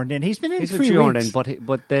shoehorned in. He's been in 3 weeks.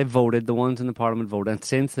 But they voted. The ones in the parliament voted, and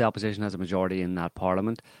since the opposition has a majority in that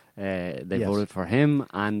parliament, they voted for him.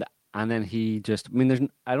 And then he just. I mean,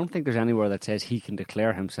 I don't think there's anywhere that says he can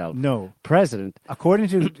declare himself president. According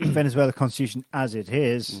to Venezuela Constitution, as it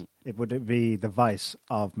is, it would be the vice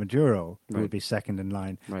of Maduro who would be second in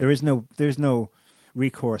line. Right. There's no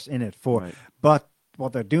recourse in it for. Right. But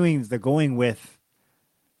what they're doing is they're going with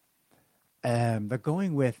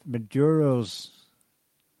Maduro's.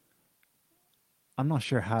 I'm not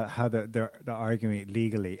sure how they're arguing it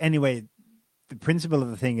legally. Anyway, the principle of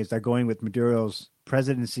the thing is they're going with Maduro's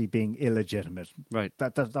presidency being illegitimate. Right.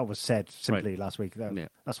 That was said simply last week.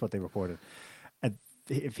 That's what they reported. And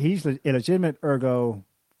if he's illegitimate, ergo,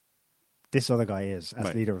 this other guy is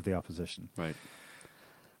as leader of the opposition. Right.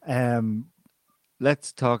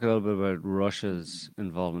 Let's talk a little bit about Russia's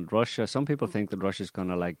involvement. Some people think that Russia's going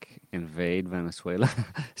to invade Venezuela,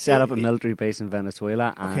 set up a military base in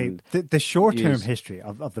Venezuela. And the short-term history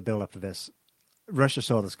of the build-up to this, Russia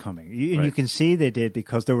saw this coming. You can see they did,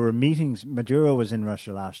 because there were meetings. Maduro was in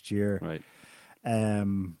Russia last year. Right.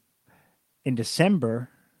 In December,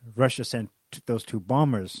 Russia sent those 2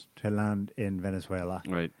 bombers to land in Venezuela.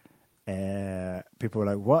 Right. People were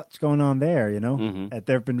like, "What's going on there?" You know, mm-hmm.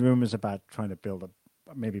 There have been rumors about trying to build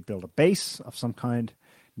a base of some kind,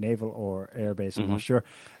 naval or air base. I'm not sure.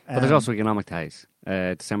 But there's also economic ties.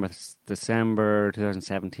 December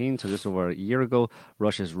 2017, so just over a year ago,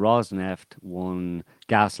 Russia's Rosneft won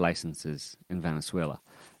gas licenses in Venezuela,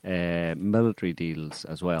 military deals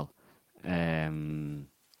as well.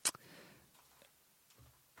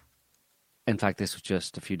 In fact, this was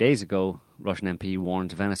just a few days ago. Russian MP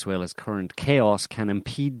warned Venezuela's current chaos can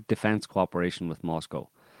impede defense cooperation with Moscow.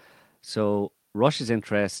 So Russia's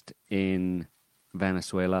interest in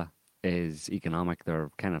Venezuela is economic. They're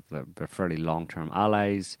fairly long-term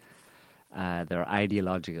allies. They're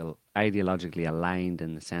ideologically aligned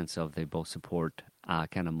in the sense of they both support a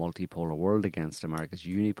kind of multipolar world against America's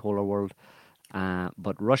unipolar world.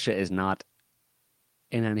 But Russia is not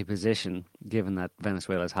in any position, given that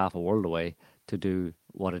Venezuela is half a world away, to do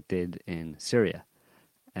what it did in Syria.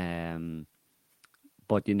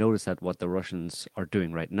 But you notice that what the Russians are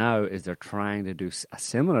doing right now is they're trying to do a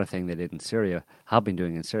similar thing they did in Syria, have been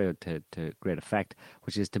doing in Syria to great effect,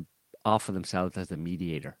 which is to offer themselves as the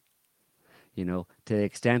mediator. You know, to the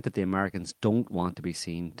extent that the Americans don't want to be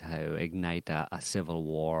seen to ignite a civil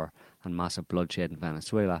war and massive bloodshed in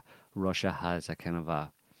Venezuela, Russia has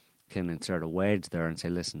can insert a wedge there and say,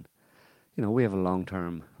 listen, you know, we have a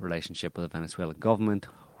long-term relationship with the Venezuelan government.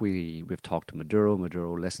 We've talked to Maduro.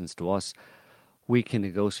 Maduro listens to us. We can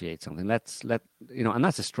negotiate something. And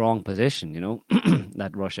that's a strong position, you know,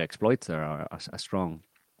 that Russia exploits there.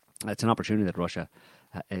 It's an opportunity that Russia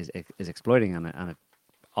is exploiting, and it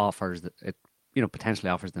potentially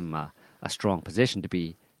offers them a strong position to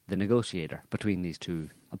be the negotiator between these two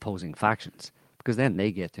opposing factions, because then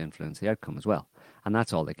they get to influence the outcome as well. And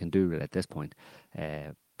that's all they can do at this point.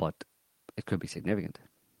 But it could be significant.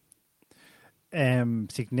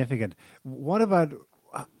 Significant. What about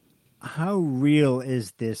how real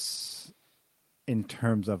is this in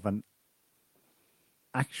terms of an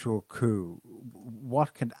actual coup?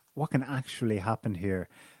 What can actually happen here?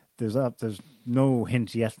 There's no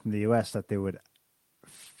hint yet from the US that they would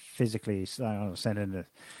physically send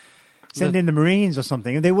in the Marines or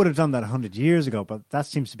something. And they would have done that 100 years ago, but that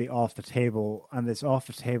seems to be off the table. And it's off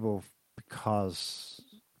the table because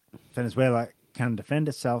Venezuela can defend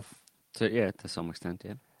itself. So yeah, to some extent,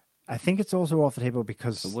 yeah. I think it's also off the table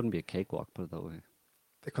because it wouldn't be a cakewalk, put it that way.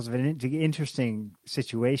 Because of an interesting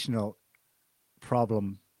situational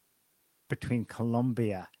problem between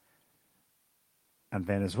Colombia and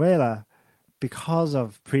Venezuela. Because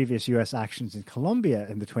of previous U.S. actions in Colombia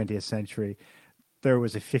in the 20th century, there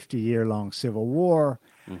was a 50-year-long civil war,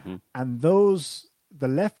 and the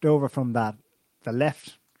leftover from that, the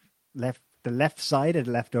left-sided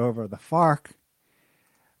leftover, the FARC.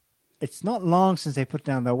 It's not long since they put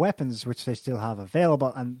down their weapons, which they still have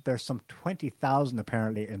available, and there's some 20,000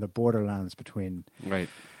 apparently in the borderlands between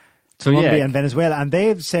Colombia and Venezuela. And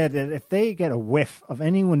they've said that if they get a whiff of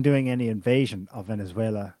anyone doing any invasion of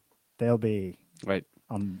Venezuela, they'll be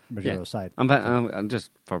on Maduro's side. And just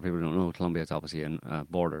for people who don't know, Colombia is obviously a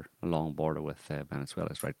long border with Venezuela.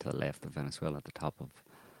 It's right to the left of Venezuela, at the top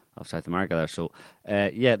of South America there. So,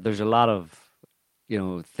 there's a lot of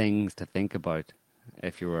things to think about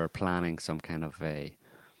if you were planning some kind of any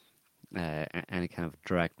kind of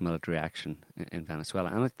direct military action in Venezuela.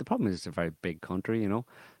 And the problem is it's a very big country,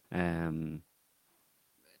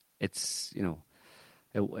 it's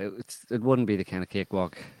it wouldn't be the kind of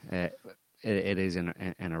cakewalk it is in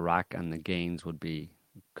Iraq, and the gains could be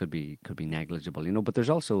negligible, but there's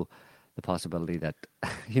also the possibility that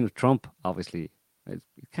Trump obviously is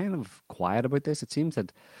kind of quiet about this. It seems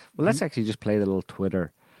that let's actually just play the little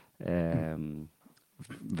Twitter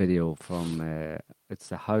video from it's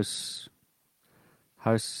the House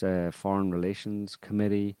Foreign Relations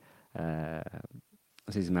Committee.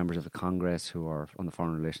 These members of the Congress who are on the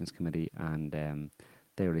Foreign Relations Committee, and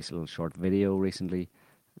they released a little short video recently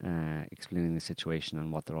explaining the situation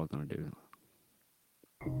and what they're all going to do.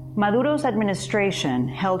 Maduro's administration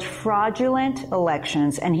held fraudulent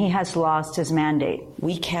elections, and he has lost his mandate.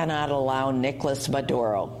 We cannot allow Nicolas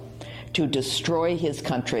Maduro to destroy his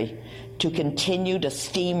country, to continue to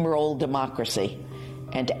steamroll democracy,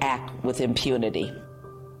 and act with impunity.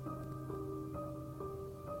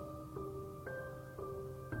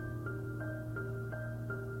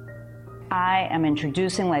 I am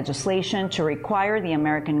introducing legislation to require the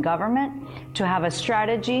American government to have a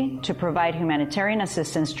strategy to provide humanitarian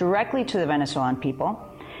assistance directly to the Venezuelan people,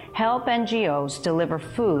 help NGOs deliver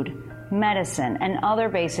food, medicine, and other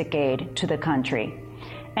basic aid to the country,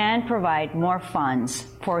 and provide more funds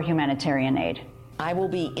for humanitarian aid. I will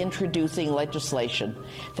be introducing legislation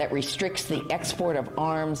that restricts the export of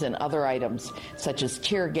arms and other items, such as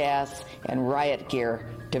tear gas and riot gear,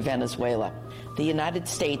 to Venezuela. The United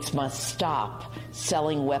States must stop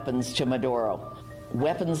selling weapons to Maduro,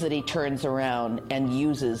 weapons that he turns around and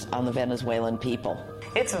uses on the Venezuelan people.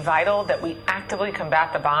 It's vital that we actively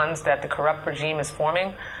combat the bonds that the corrupt regime is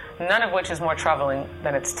forming, none of which is more troubling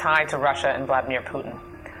than its tie to Russia and Vladimir Putin.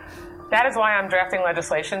 That is why I'm drafting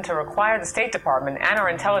legislation to require the State Department and our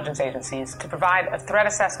intelligence agencies to provide a threat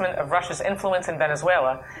assessment of Russia's influence in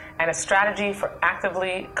Venezuela and a strategy for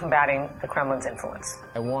actively combating the Kremlin's influence.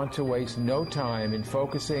 I want to waste no time in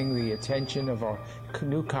focusing the attention of our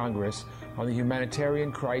new Congress on the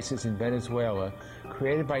humanitarian crisis in Venezuela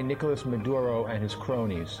created by Nicolas Maduro and his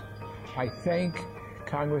cronies. I thank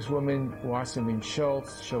Congresswoman Wasserman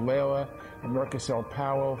Schultz, Shalala, and Mercosur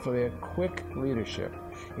Powell for their quick leadership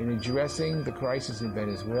in addressing the crisis in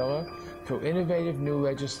Venezuela through innovative new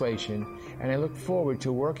legislation, and I look forward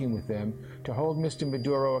to working with them to hold Mr.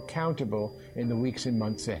 Maduro accountable in the weeks and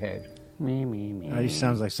months ahead. Me. He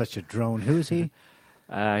sounds like such a drone. Who is he?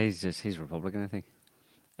 He's Republican, I think.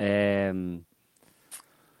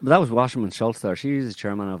 But that was Wasserman Schultz there. She was the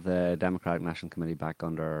chairman of the Democratic National Committee back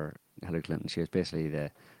under Hillary Clinton. She was basically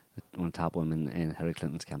one of the top women in Hillary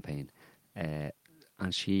Clinton's campaign. And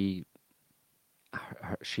she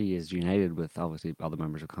is united with obviously other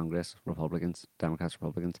members of Congress, Republicans, Democrats,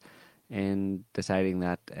 Republicans, in deciding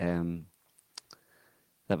that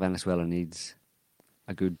that Venezuela needs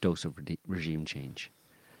a good dose of regime change.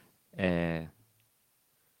 The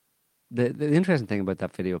interesting thing about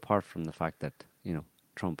that video, apart from the fact that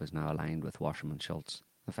Trump is now aligned with Wasserman Schultz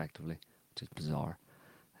effectively, which is bizarre,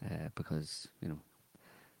 because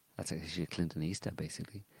that's actually a Clintonista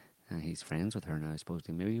basically. He's friends with her now,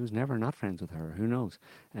 supposedly. Maybe he was never not friends with her. Who knows?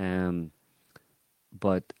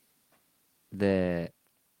 But the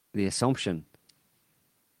assumption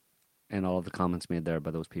in all of the comments made there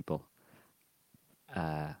by those people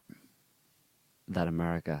that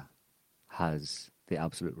America has the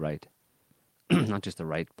absolute right, not just the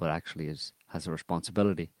right, but actually has a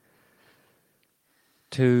responsibility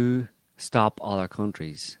to stop other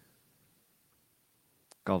countries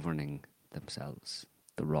governing themselves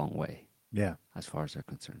the wrong way. Yeah. As far as they're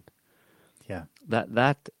concerned. Yeah.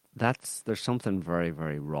 That's there's something very,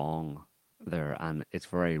 very wrong there, and it's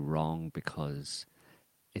very wrong because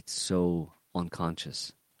it's so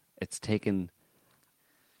unconscious. It's taken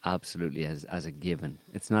absolutely as a given.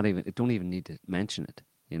 It don't even need to mention it,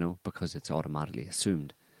 because it's automatically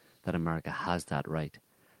assumed that America has that right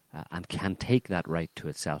and can take that right to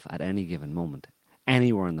itself at any given moment,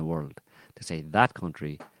 anywhere in the world, to say that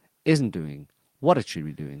country isn't doing what it should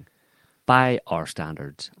be doing by our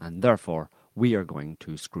standards, and therefore we are going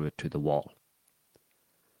to screw it to the wall.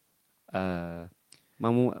 For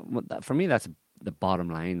me, that's the bottom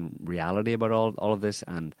line reality about all of this,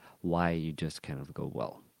 and why you just kind of go,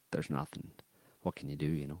 well, there's nothing. What can you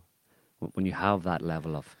do, When you have that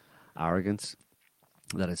level of arrogance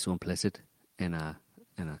that is so implicit in a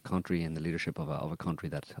country, in the leadership of a country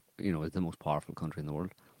that, is the most powerful country in the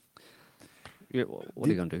world, what are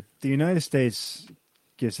you going to do? The United States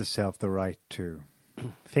gives itself the right to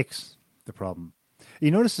fix the problem.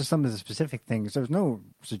 You notice that some of the specific things, there was no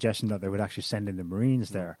suggestion that they would actually send in the Marines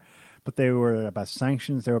there, but they were about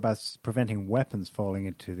sanctions, they were about preventing weapons falling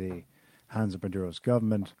into the hands of Maduro's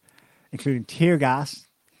government, including tear gas.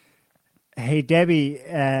 Hey, Debbie,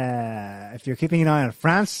 if you're keeping an eye on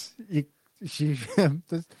France, could you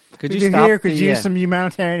use some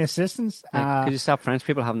humanitarian assistance. Could you stop French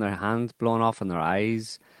people having their hands blown off and their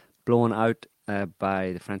eyes blown out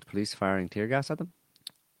by the French police firing tear gas at them?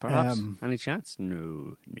 Perhaps. Any chance?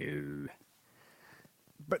 No.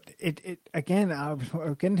 But it again, I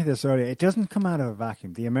was getting to this earlier, it doesn't come out of a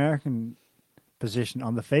vacuum. The American position,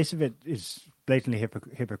 on the face of it, is blatantly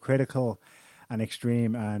hypocritical and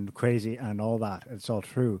extreme and crazy and all that. It's all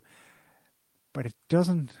true. But it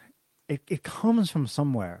doesn't... It comes from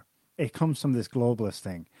somewhere. It comes from this globalist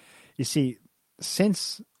thing. You see,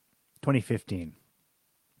 since 2015,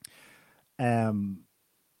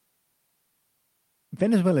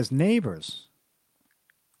 Venezuela's neighbors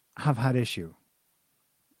have had issue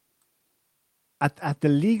at the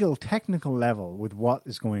legal, technical level with what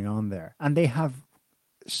is going on there. And they have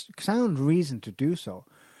sound reason to do so,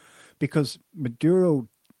 because Maduro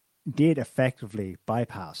did effectively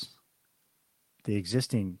bypass the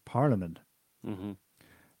existing parliament. Mm-hmm.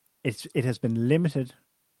 It has been limited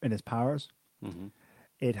in its powers. Mm-hmm.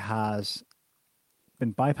 It has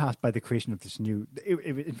been bypassed by the creation of this new...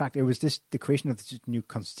 in fact, it was the creation of this new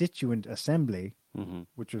constituent assembly, mm-hmm.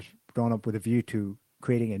 which was drawn up with a view to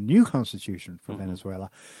creating a new constitution for mm-hmm. Venezuela.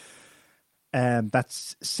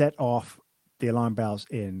 That's set off the alarm bells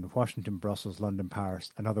in Washington, Brussels, London,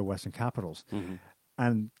 Paris, and other Western capitals. Mm-hmm.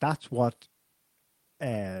 And that's what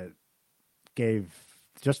gave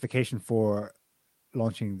justification for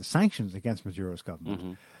launching the sanctions against Maduro's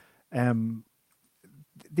government. Mm-hmm.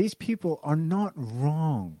 These people are not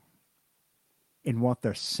wrong in what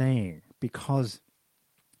they're saying, because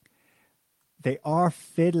they are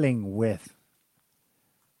fiddling with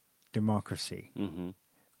democracy. Mm-hmm.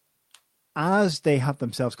 As they have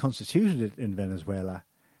themselves constituted in Venezuela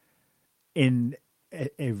in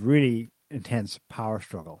a really intense power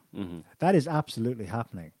struggle. Mm-hmm. That is absolutely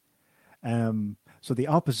happening. So the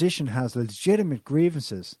opposition has legitimate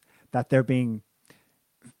grievances that they're being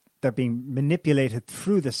manipulated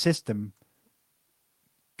through the system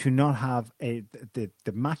to not have the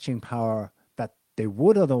matching power that they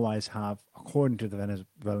would otherwise have according to the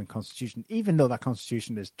Venezuelan constitution, even though that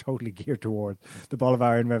constitution is totally geared toward the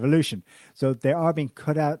Bolivarian revolution. So they are being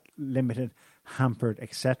cut out, limited, hampered,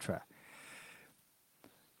 etc.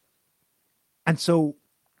 And so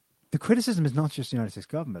the criticism is not just the United States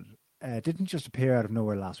government. It didn't just appear out of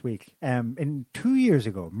nowhere last week. 2 years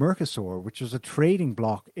ago, Mercosur, which was a trading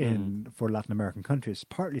bloc for Latin American countries,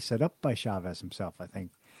 partly set up by Chavez himself, I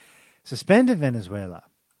think, suspended Venezuela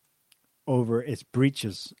over its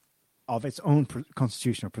breaches of its own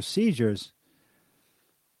constitutional procedures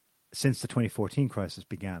since the 2014 crisis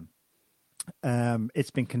began. It's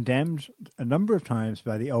been condemned a number of times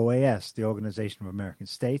by the OAS, the Organization of American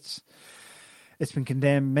States. It's been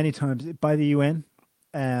condemned many times by the UN,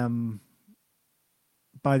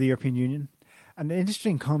 by the European Union. An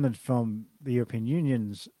interesting comment from the European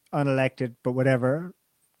Union's unelected, but whatever,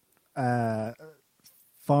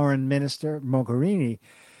 Foreign Minister Mogherini,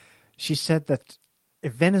 she said that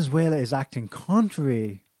if Venezuela is acting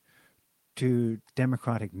contrary to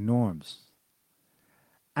democratic norms,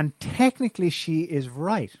 And technically she is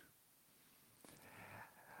right.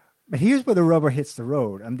 But here's where the rubber hits the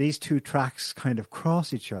road and these two tracks kind of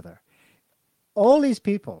cross each other. All these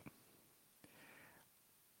people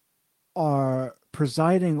are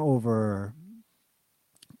presiding over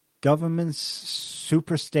governments,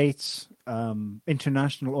 superstates,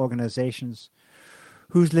 international organizations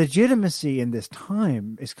whose legitimacy in this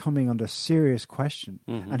time is coming under serious question,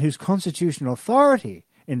 and whose constitutional authority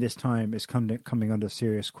in this time is coming under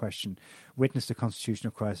serious question. Witness the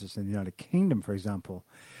constitutional crisis in the United Kingdom, for example.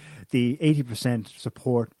 The 80%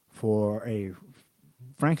 support for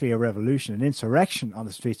frankly, a revolution, an insurrection on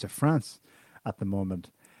the streets of France at the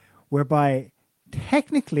moment, whereby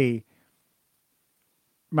technically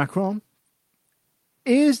Macron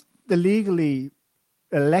is the legally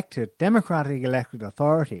elected, democratically elected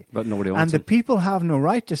authority. But nobody wants And the him. people have no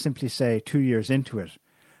right to simply say 2 years into it,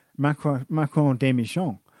 Macron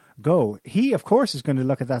démission, go. He, of course, is going to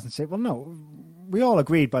look at that and say, well, no, we all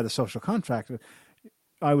agreed by the social contract.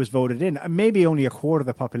 I was voted in. Maybe only a quarter of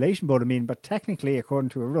the population voted me in, but technically, according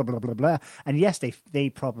to a blah, blah, blah, blah. And yes, they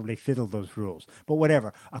probably fiddled those rules. But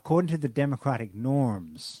whatever. According to the democratic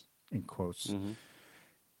norms, in quotes,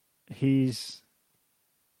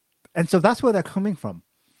 and so that's where they're coming from.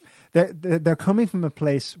 They're coming from a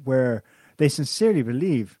place where they sincerely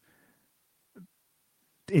believe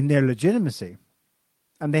in their legitimacy.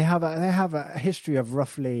 And they have a history of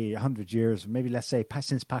roughly 100 years, maybe let's say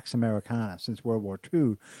since Pax Americana, since World War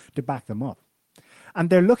II, to back them up. And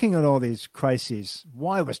they're looking at all these crises.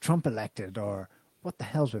 Why was Trump elected? Or what the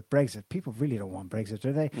hell's with Brexit? People really don't want Brexit,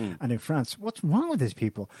 do they? And in France, what's wrong with these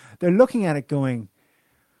people? They're looking at it going,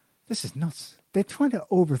 this is nuts. They're trying to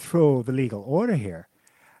overthrow the legal order here.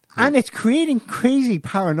 And it's creating crazy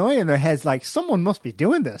paranoia in their heads, like someone must be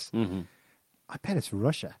doing this. I bet it's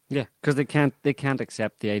Russia. Yeah, because they can't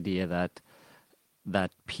accept the idea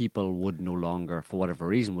that people would no longer, for whatever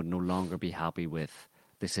reason, would no longer be happy with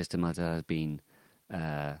the system as it has been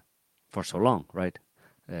for so long, right?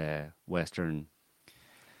 Western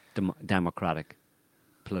democratic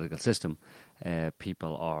political system.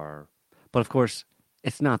 People are, but of course,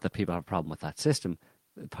 it's not that people have a problem with that system.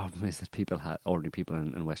 The problem is that ordinary people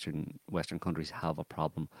in Western countries have a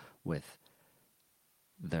problem with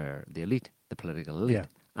the elite, the political elite,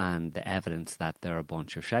 and the evidence that they're a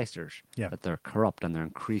bunch of shysters, that they're corrupt and they're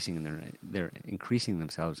increasing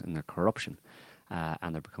themselves in their corruption,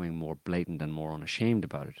 and they're becoming more blatant and more unashamed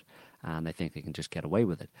about it, and they think they can just get away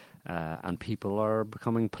with it, and people are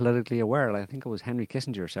becoming politically aware. Like, I think it was Henry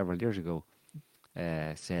Kissinger several years ago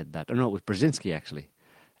said that, or no, it was Brzezinski actually,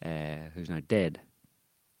 who's now dead,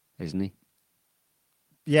 isn't he?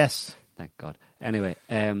 Yes. Thank God. Anyway,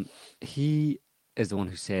 he is the one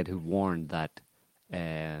who warned that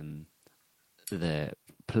the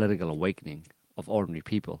political awakening of ordinary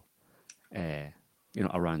people,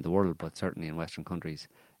 around the world, but certainly in Western countries,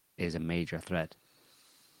 is a major threat.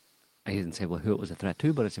 I didn't say who it was a threat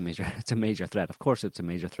to, but it's a major threat. Of course, it's a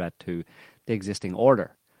major threat to the existing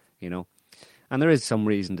order, And there is some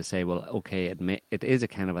reason to say, well, okay, it is a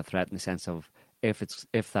kind of a threat in the sense of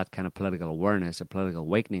if that kind of political awareness, a political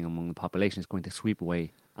awakening among the population is going to sweep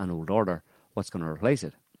away an old order, what's going to replace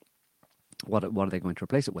it? What are they going to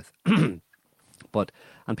replace it with? And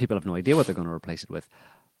people have no idea what they're going to replace it with,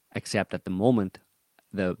 except at the moment,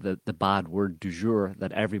 the bad word du jour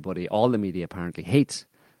that everybody, all the media apparently hates,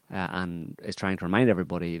 and is trying to remind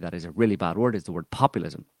everybody that is a really bad word, is the word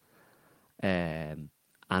populism. And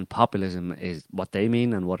populism is what they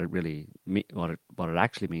mean, and what it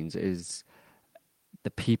actually means is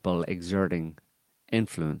the people exerting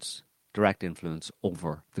direct influence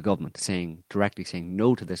over the government, directly saying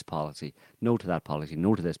no to this policy, no to that policy,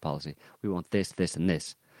 no to this policy. We want this, this, and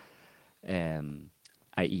this.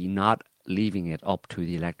 I.e., not leaving it up to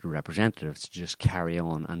the elected representatives to just carry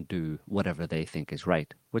on and do whatever they think is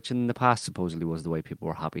right, which in the past supposedly was the way people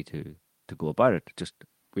were happy to go about it. Just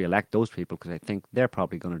we elect those people because I think they're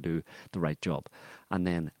probably going to do the right job, and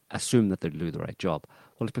then assume that they'll do the right job.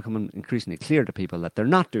 Well, it's becoming increasingly clear to people that they're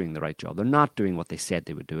not doing the right job. They're not doing what they said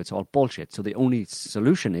they would do. It's all bullshit. So the only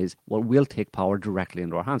solution is, well, we'll take power directly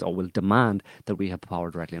into our hands, or we'll demand that we have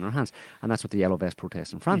power directly in our hands. And that's what the Yellow Vest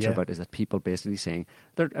protests in France are about, is that people basically saying,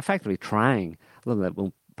 they're effectively trying, although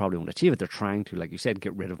that probably won't achieve it, they're trying to, like you said,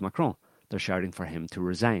 get rid of Macron. They're shouting for him to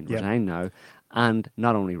resign now, and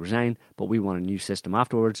not only resign, but we want a new system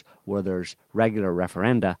afterwards where there's regular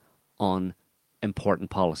referenda on important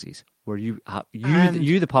policies, where you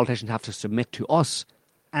the politicians have to submit to us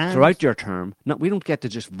throughout your term. We don't get to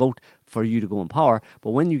just vote for you to go in power,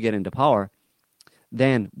 but when you get into power,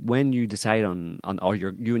 then when you decide you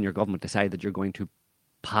and your government decide that you're going to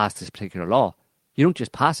pass this particular law, You don't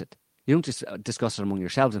just pass it. You don't just discuss it among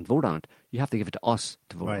yourselves and vote on it. You have to give it to us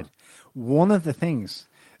to vote on it. One of the things,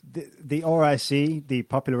 the RIC, the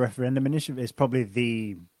Popular Referendum Initiative, is probably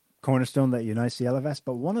the cornerstone that unites the LFS.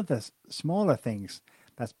 But one of the smaller things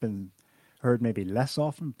that's been heard maybe less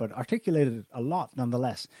often, but articulated a lot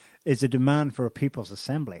nonetheless, is a demand for a People's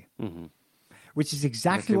Assembly, which is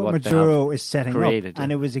exactly what Maduro is setting up.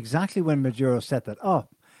 And it was exactly when Maduro set that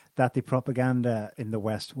up that the propaganda in the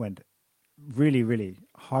West went really, really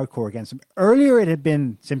hardcore against him. Earlier, it had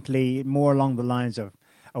been simply more along the lines of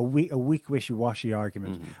a weak wishy-washy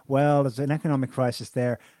argument. Well, there's an economic crisis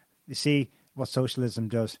there. You see what socialism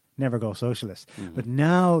does, never go socialist. But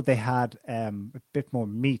now they had a bit more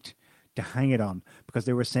meat to hang it on, because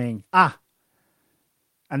they were saying,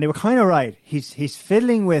 and they were kind of right. He's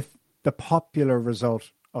fiddling with the popular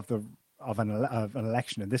result of an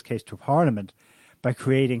election, in this case to parliament, by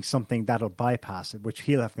creating something that'll bypass it, which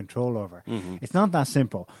he'll have control over. It's not that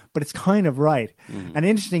simple, but it's kind of right. And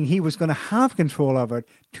interesting, he was going to have control over it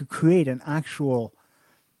to create an actual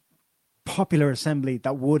popular assembly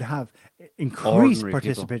that would have increased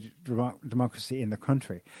participatory democracy in the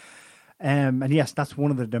country. And yes, that's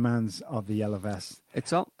one of the demands of the LFS.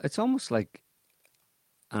 It's almost like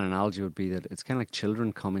an analogy would be that it's kind of like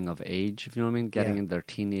children coming of age, if you know what I mean, getting in their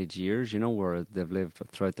teenage years, where they've lived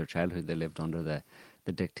throughout their childhood, they lived under the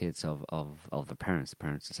dictates of the parents. The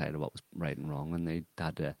parents decided what was right and wrong, and they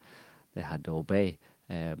had to obey.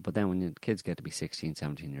 But then when kids get to be 16,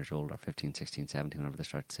 17 years old, or 15, 16, 17, whenever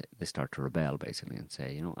they start to rebel, basically, and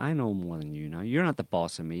say, I know more than you now. You're not the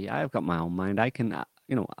boss of me. I've got my own mind. I can,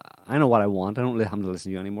 I know what I want. I don't have to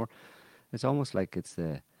listen to you anymore. It's almost like it's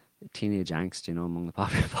the teenage angst, among the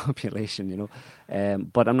population,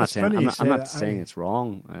 But I'm not saying it's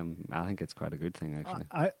wrong. I think it's quite a good thing,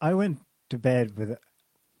 actually. I went to bed with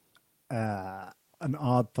an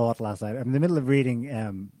odd thought last night. I'm in the middle of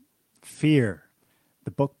reading Fear,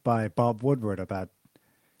 the book by Bob Woodward about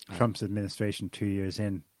Trump's administration 2 years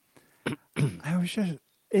in.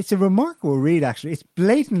 It's a remarkable read, actually. It's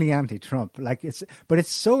blatantly anti-Trump, but it's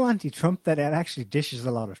so anti-Trump that it actually dishes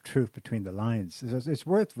a lot of truth between the lines. It's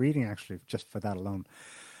worth reading, actually, just for that alone.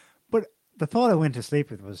 But the thought I went to sleep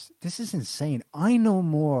with was, this is insane. I know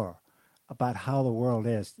more about how the world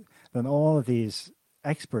is than all of these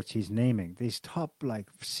experts he's naming, these top,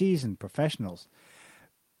 seasoned professionals.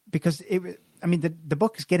 Because the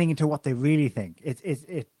book is getting into what they really think.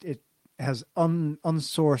 It has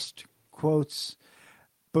unsourced quotes,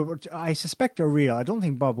 but which I suspect are real. I don't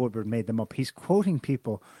think Bob Woodward made them up. He's quoting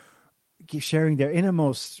people, sharing their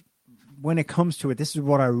innermost. When it comes to it, this is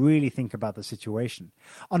what I really think about the situation.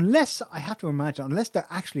 Unless they're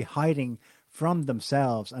actually hiding from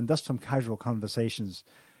themselves and thus from casual conversations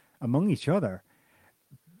among each other,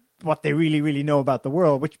 what they really, really know about the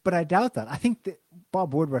world, but I doubt that. I think that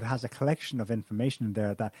Bob Woodward has a collection of information in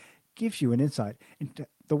there that gives you an insight into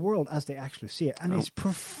the world as they actually see it. And it's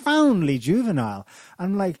profoundly juvenile.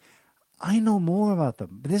 I'm like, I know more about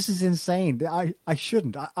them. But this is insane. I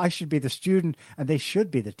shouldn't. I should be the student and they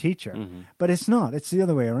should be the teacher. But it's not. It's the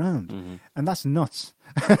other way around. And that's nuts.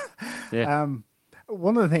 One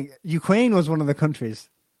of the things, Ukraine was one of the countries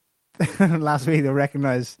last week they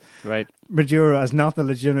recognized Maduro as not the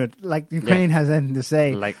legitimate, Ukraine has anything to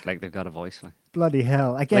say. Like they've got a voice. Bloody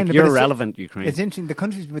hell. Again, you're relevant, Ukraine. It's interesting. The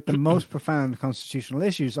countries with the most profound constitutional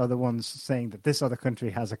issues are the ones saying that this other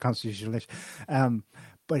country has a constitutional issue.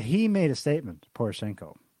 But he made a statement,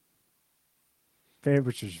 Poroshenko,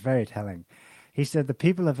 which was very telling. He said the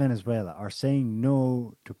people of Venezuela are saying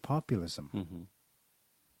no to populism.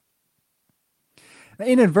 Now,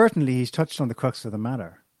 inadvertently, he's touched on the crux of the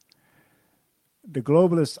matter. The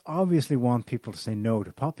globalists obviously want people to say no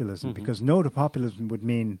to populism, because no to populism would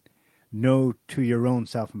mean no to your own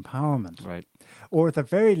self-empowerment. Right. Or at the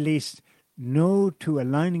very least, no to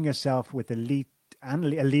aligning yourself with elite and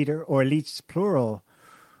a leader, or elites plural,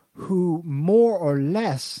 who more or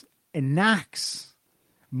less enacts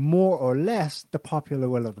more or less the popular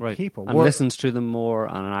will of the people. And listens to them more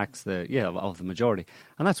and enacts of the majority.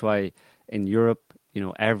 And that's why in Europe,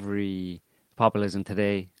 every populism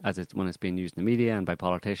today, when it's being used in the media and by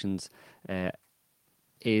politicians,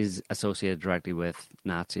 is associated directly with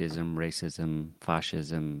Nazism, racism,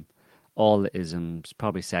 fascism, all the isms,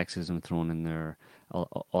 probably sexism thrown in there,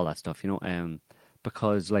 all that stuff,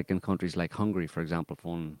 because in countries like Hungary, for example,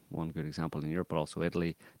 one good example in Europe, but also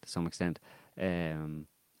Italy to some extent,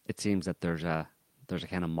 it seems that there's a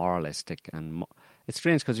kind of moralistic, and it's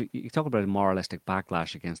strange because you talk about a moralistic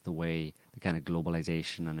backlash against the way the kind of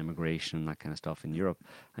globalization and immigration and that kind of stuff in Europe,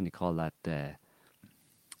 and you call that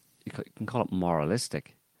you can call it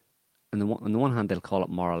moralistic, on the one hand, they'll call it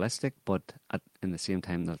moralistic, but in the same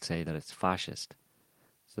time, they'll say that it's fascist.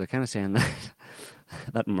 So they're kind of saying that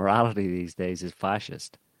that morality these days is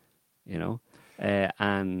fascist, you know,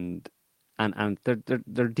 and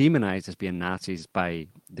they're demonized as being Nazis by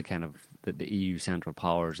the kind of the EU central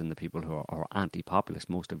powers and the people who are anti-populist.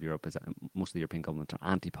 Most of the European governments are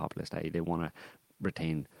anti-populist, i.e., they want to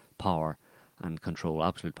retain power and control,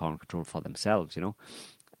 absolute power and control for themselves, you know.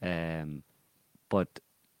 But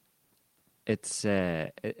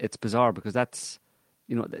it's bizarre because that's,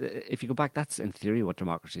 you know, if you go back, that's in theory what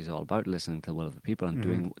democracy is all about: listening to the will of the people and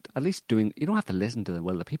doing. You don't have to listen to the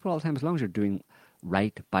will of the people all the time, as long as you're doing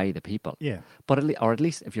right by the people. Yeah. But at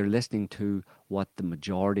least if you're listening to what the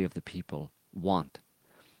majority of the people want.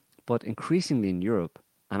 But increasingly in Europe,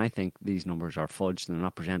 and I think these numbers are fudged and they're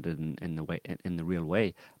not presented in the real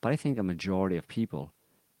way, but I think a majority of people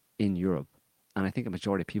in Europe, and I think a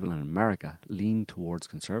majority of people in America, lean towards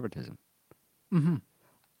conservatism.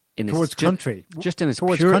 Mm-hmm. Towards country. Just in its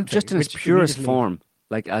Which purest immediately- form.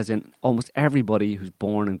 Like, as in almost everybody who's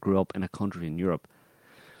born and grew up in a country in Europe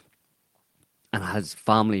and has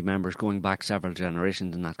family members going back several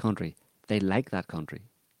generations in that country, they like that country.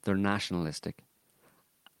 They're nationalistic,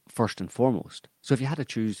 first and foremost. So if you had to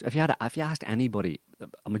choose, if you asked anybody,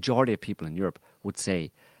 a majority of people in Europe would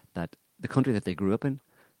say that the country that they grew up in,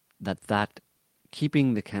 that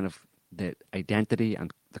keeping the kind of the identity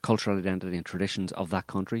and the cultural identity and traditions of that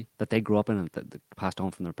country that they grew up in and that passed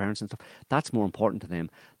on from their parents and stuff, that's more important to them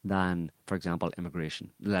than, for example,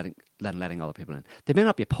 immigration, letting other people in. They may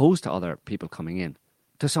not be opposed to other people coming in,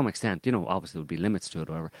 to some extent. You know, obviously there would be limits to it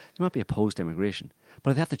or whatever. They might be opposed to immigration.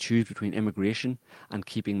 But if they have to choose between immigration and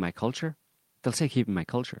keeping my culture, they'll say keeping my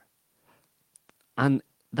culture. And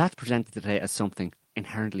that's presented today as something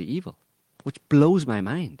inherently evil, which blows my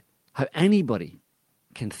mind. How anybody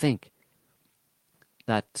can think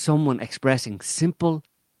that someone expressing simple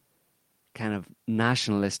kind of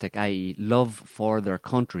nationalistic, i.e. love for their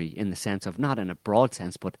country in the sense of, not in a broad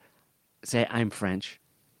sense, but say I'm French,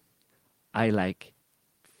 I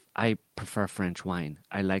prefer French wine,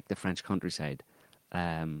 I like the French countryside,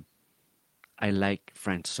 I like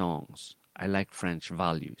French songs, I like French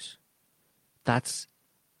values. That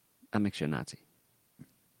makes you a Nazi.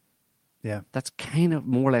 Yeah. That's kind of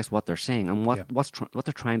more or less what they're saying and what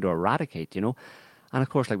they're trying to eradicate, you know. And of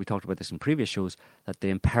course, like we talked about this in previous shows, that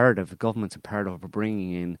the government's imperative of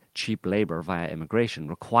bringing in cheap labour via immigration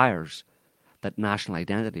requires that national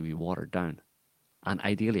identity be watered down and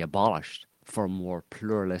ideally abolished for a more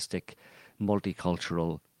pluralistic,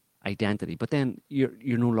 multicultural identity. But then you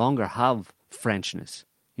no longer have Frenchness,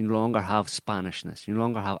 you no longer have Spanishness, you no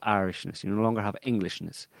longer have Irishness, you no longer have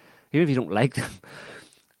Englishness, even if you don't like them,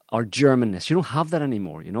 or Germanness. You don't have that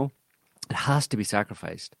anymore, you know. It has to be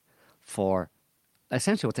sacrificed for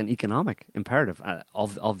essentially what's an economic imperative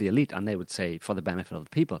of the elite, and they would say for the benefit of the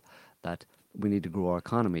people, that we need to grow our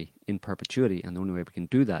economy in perpetuity, and the only way we can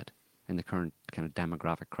do that in the current kind of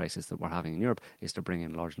demographic crisis that we're having in Europe is to bring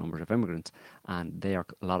in large numbers of immigrants, and a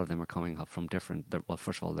lot of them are coming up from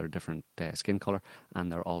first of all, they're different skin colour, and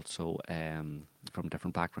they're also from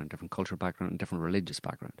different cultural background, and different religious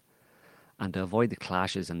background. And to avoid the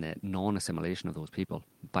clashes and the non-assimilation of those people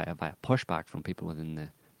by a pushback from people within the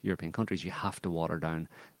European countries, you have to water down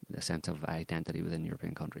the sense of identity within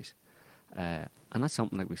European countries. And that's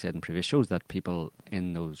something, like we said in previous shows, that people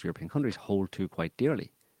in those European countries hold to quite dearly.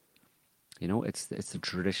 You know, it's the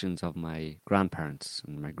traditions of my grandparents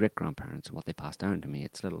and my great-grandparents and what they passed down to me.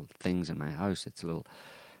 It's little things in my house. It's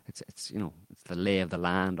you know, it's the lay of the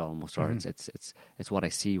land almost, or it's what I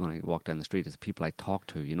see when I walk down the street. It's the people I talk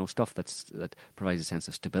to, you know, stuff that provides a sense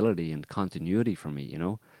of stability and continuity for me, you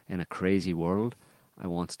know. In a crazy world, I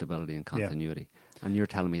want stability and continuity. Yeah. And you're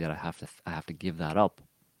telling me that I have to give that up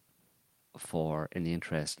in the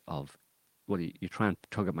interest of, well, you try and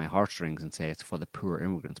tug at my heartstrings and say it's for the poor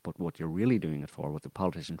immigrants, but what you're really doing it for, what the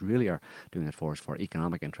politicians really are doing it for, is for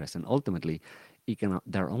economic interests, and ultimately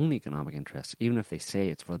their own economic interests. Even if they say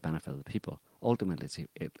it's for the benefit of the people, ultimately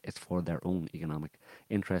it's for their own economic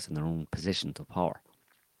interests and their own positions of power.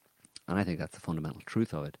 And I think that's the fundamental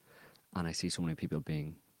truth of it. And I see so many people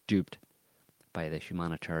being duped by the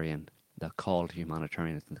call to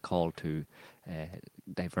humanitarianism, the call to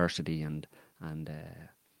diversity and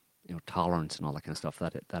you know, tolerance and all that kind of stuff.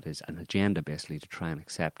 That is an agenda basically to try and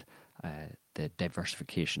accept the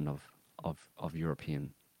diversification of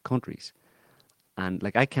European countries. And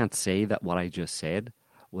like, I can't say that what I just said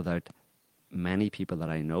without many people that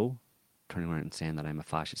I know turning around and saying that I'm a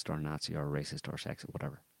fascist or a Nazi or a racist or a sexist,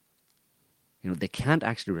 whatever. They can't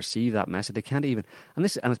actually receive that message. They can't even, and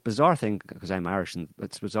it's a bizarre thing because I'm Irish, and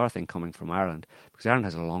it's a bizarre thing coming from Ireland, because Ireland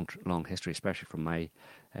has a long history, especially from my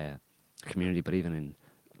community, but even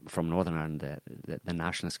from Northern Ireland, the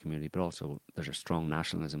nationalist community, but also there's a strong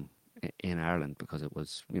nationalism in Ireland because it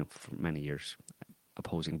was, for many years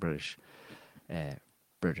opposing British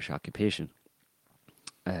occupation.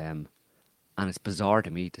 And it's bizarre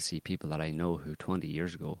to me to see people that I know who 20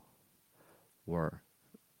 years ago were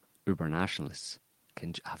uber nationalists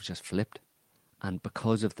have just flipped, and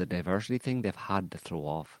because of the diversity thing, they've had to throw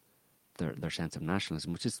off their sense of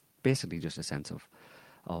nationalism, which is basically just a sense of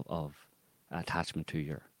attachment to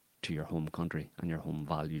your home country and your home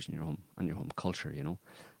values and your home culture,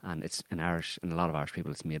 And it's in a lot of Irish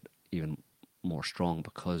people, it's made even more strong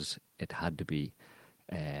because it had to be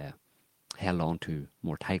held on to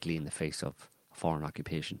more tightly in the face of foreign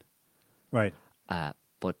occupation. Right.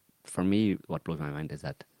 But for me, what blows my mind is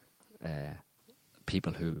that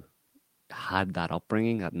people who had that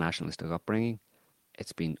upbringing, that nationalistic upbringing,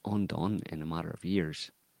 it's been undone in a matter of years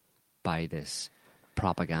by this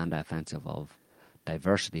propaganda offensive of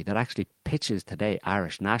diversity that actually pitches today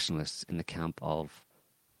Irish nationalists in the camp of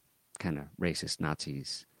kind of racist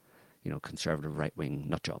Nazis, conservative right-wing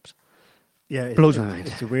nutjobs. Yeah, it blows my mind.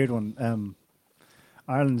 It's a weird one.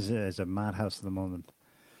 Ireland is a madhouse at the moment.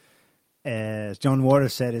 As John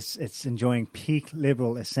Waters said, it's enjoying peak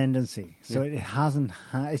liberal ascendancy. So it hasn't.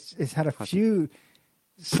 It's had a few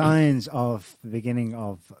signs of the beginning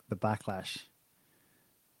of the backlash,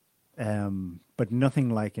 but nothing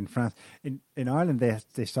like in France. In Ireland,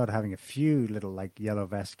 they started having a few little like yellow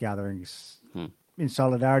vest gatherings in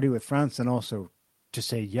solidarity with France, and also to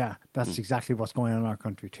say, yeah, that's exactly what's going on in our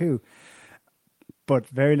country too. But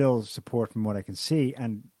very little support from what I can see,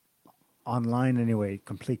 and online anyway,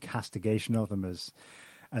 complete castigation of them as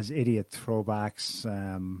idiot throwbacks,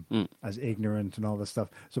 as ignorant and all this stuff.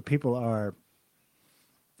 So people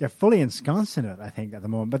they're fully ensconced in it, I think, at the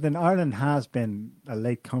moment. But then Ireland has been a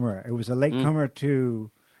latecomer. It was a latecomer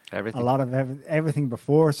to everything. A lot of everything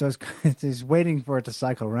before, so it's waiting for it to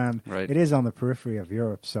cycle around. Right. It is on the periphery of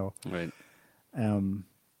Europe, so right.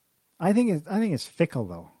 I think it's fickle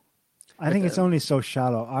though. I think it's only so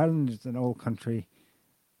shallow. Ireland is an old country.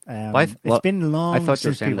 It's been long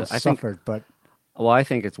since people suffered, but... Well, I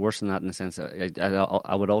think it's worse than that in the sense that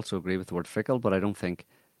I would also agree with the word fickle, but I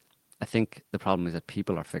think the problem is that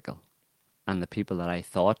people are fickle. And the people that I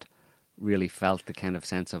thought really felt the kind of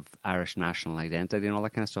sense of Irish national identity and all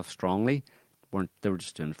that kind of stuff strongly, they were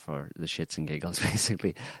just doing it for the shits and giggles,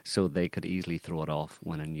 basically. So they could easily throw it off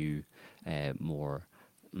when a new, more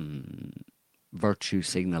virtue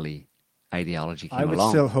signally ideology came along. I would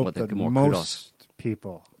still hope that most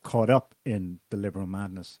people caught up in the liberal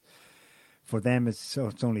madness, for them it's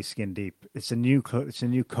only skin deep. It's a new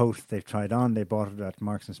coat they've tried on. They bought it at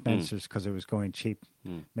Marks and Spencer's because it was going cheap.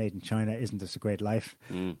 Made in China. Isn't this a great life?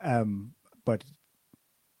 But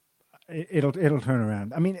it'll turn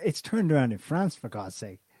around. I mean, it's turned around in France, for God's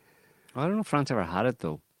sake. I don't know if France ever had it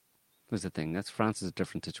though. Was the thing. France is a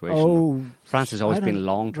different situation. Oh, France has always been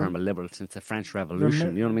long-term a liberal since the French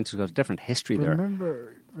Revolution. You know what I mean? So there's a different history there.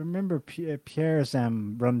 Remember Pierre's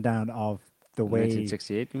rundown of the way...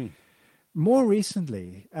 1968, you mean? More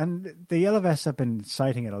recently, and the Yellow Vests have been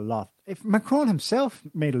citing it a lot. If Macron himself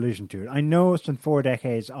made allusion to it, I know it's been 4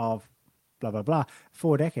 decades of blah, blah, blah.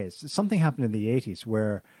 4 decades. Something happened in the 80s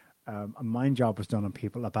where... a mind job was done on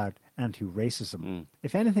people about anti-racism.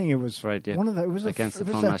 If anything, it was right, yeah. one of the. It was against the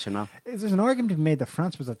Front National. There's an argument to be made that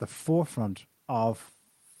France was at the forefront of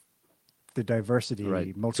the diversity,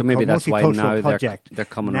 so maybe that's why now they're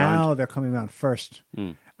coming around. Now they're coming around first,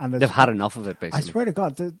 and they've had enough of it. Basically, I swear to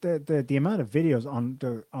God, the amount of videos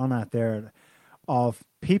on out there of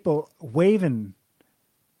people waving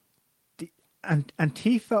the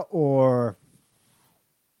Antifa or.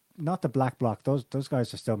 Not the Black Bloc; those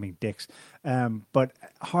guys are still being dicks. But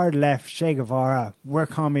hard left, Che Guevara, we're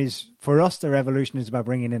commies. For us, the revolution is about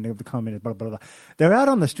bringing in the communists. Blah blah blah. They're out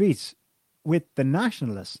on the streets with the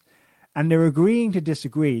nationalists, and they're agreeing to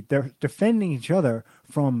disagree. They're defending each other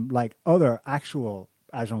from like other actual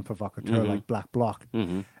agents provocateurs like Black Bloc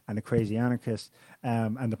and the crazy anarchists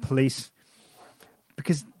and the police,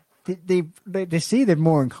 because they see they're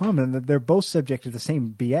more in common and that they're both subject to the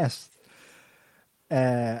same BS.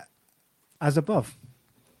 As above.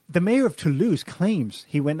 The mayor of Toulouse claims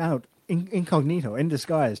he went out incognito, in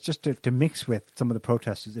disguise, just to mix with some of the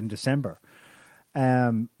protesters in December.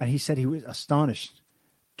 And he said he was astonished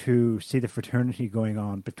to see the fraternity going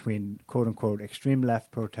on between quote-unquote extreme left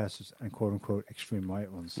protesters and quote-unquote extreme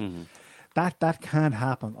right ones. That can't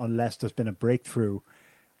happen unless there's been a breakthrough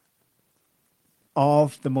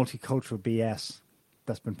of the multicultural BS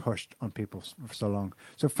that's been pushed on people for so long.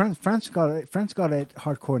 So France got it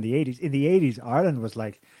hardcore in the 80s. In the 80s, Ireland was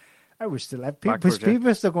like, I was still people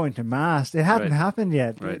are still going to mass. It hadn't happened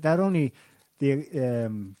yet. Right. That only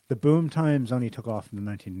the boom times only took off in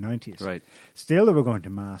the 1990s. Right. Still, they were going to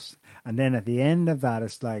mass, and then at the end of that,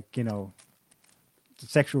 it's like, you know, the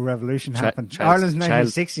sexual revolution happened. Ireland's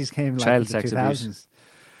 1960s came like in the 2000s.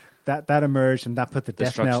 That emerged, and that put the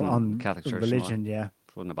death knell on Catholic Church religion. Yeah,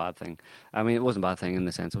 it wasn't a bad thing. I mean, it wasn't a bad thing in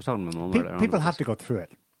the sense I was talking to my mum. People have to go through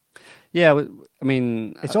it. Yeah, I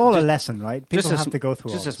mean, it's all a lesson, right? People have to go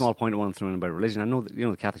through. Just a small point I want to throw in about religion. I know that, you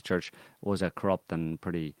know, the Catholic Church was a corrupt and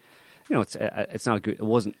pretty, you know, it's not good.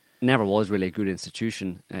 Never was really a good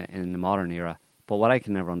institution in the modern era. But what I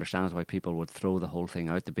can never understand is why people would throw the whole thing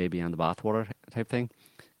out, the baby and the bathwater type thing.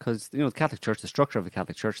 Because, you know, the Catholic Church, the structure of the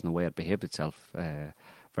Catholic Church and the way it behaved itself, very,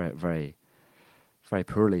 very, very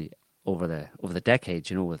poorly over the decades,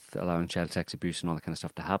 you know, with allowing child sex abuse and all that kind of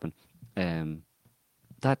stuff to happen.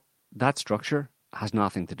 That structure has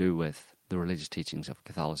nothing to do with the religious teachings of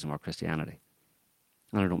Catholicism or Christianity.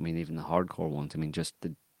 And I don't mean even the hardcore ones. I mean just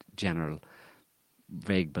the general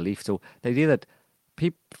vague belief. So the idea that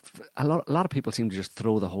a lot of people seem to just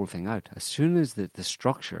throw the whole thing out as soon as the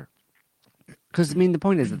structure. Because I mean the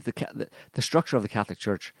point is that the structure of the Catholic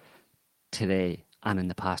Church today and in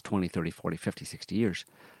the past 20, 30, 40, 50, 60 years,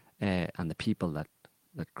 and the people that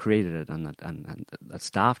created it and that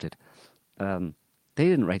staffed it, they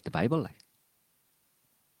didn't write the Bible, like.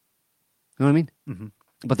 You know what I mean? Mm-hmm.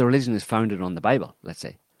 But the religion is founded on the Bible, let's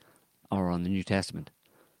say, or on the New Testament.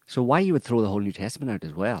 So why you would throw the whole New Testament out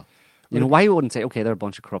as well? You know, why you wouldn't say, okay, they're a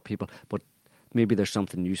bunch of corrupt people, but maybe there's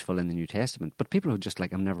something useful in the New Testament. But people who just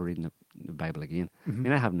like, I'm never reading the Bible again.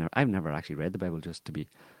 Mm-hmm. I mean, I've never actually read the Bible, just to be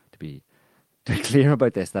clear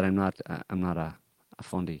about this, that I'm not a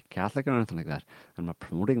fundy Catholic or anything like that. I'm not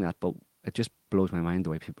promoting that, but it just blows my mind the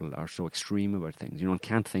way people are so extreme about things, you know, and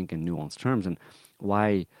can't think in nuanced terms. And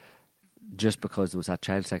why, just because there was that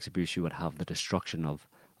child sex abuse, you would have the destruction of,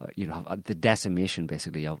 have the decimation,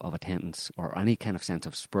 basically, of attendance or any kind of sense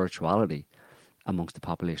of spirituality amongst the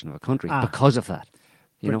population of a country because of that.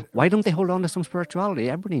 You know, why don't they hold on to some spirituality?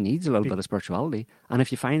 Everybody needs a little bit of spirituality. And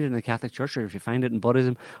if you find it in the Catholic Church, or if you find it in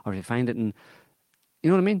Buddhism, or if you find it in, you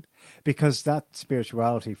know what I mean? Because that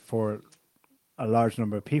spirituality for a large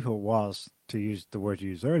number of people was, to use the word you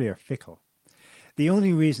used earlier, fickle. The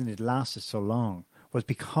only reason it lasted so long was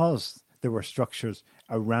because there were structures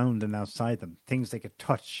around and outside them, things they could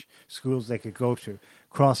touch, schools they could go to,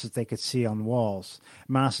 crosses they could see on walls,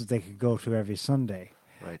 masses they could go to every Sunday,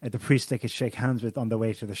 the priests they could shake hands with on the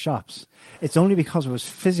way to the shops. It's only because it was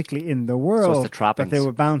physically in the world that they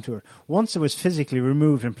were bound to it. Once it was physically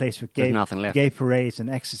removed and placed with gay parades and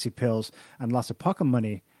ecstasy pills and lots of pocket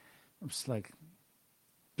money, it's like,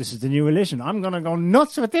 this is the new religion. I'm going to go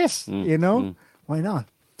nuts with this, you know? Why not?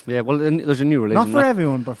 Yeah, well, there's a new religion. Not for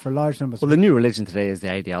everyone, but for large numbers. Well, the new religion today is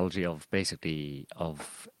the ideology of basically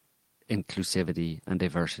of inclusivity and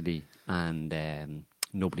diversity and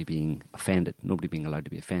nobody being offended, nobody being allowed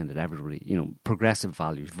to be offended. Everybody, you know, progressive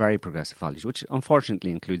values, very progressive values, which unfortunately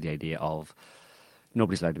include the idea of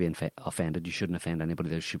nobody's allowed to be offended. You shouldn't offend anybody.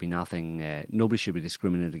 There should be nothing. Nobody should be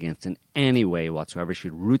discriminated against in any way whatsoever. You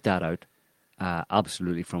should root that out.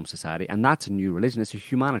 Absolutely from society, and that's a new religion. It's a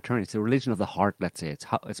humanitarian. It's a religion of the heart. Let's say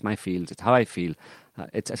it's my feels. It's how I feel.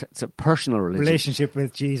 It's a personal religion. Relationship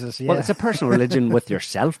with Jesus. Yeah. Well, it's a personal religion with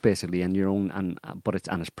yourself, basically, and your own. But it's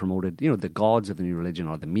promoted. You know, the gods of the new religion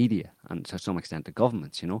are the media, and to some extent the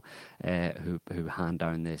governments. You know, who hand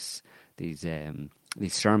down these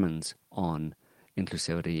sermons on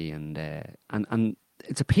inclusivity and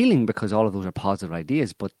it's appealing because all of those are positive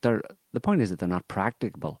ideas. But the point is that they're not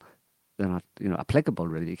practicable. They're not, you know, applicable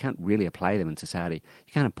really. You can't really apply them in society.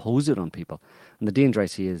 You can't impose it on people. And the danger I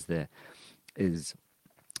see is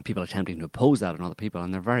people attempting to impose that on other people.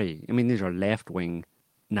 And they're these are left-wing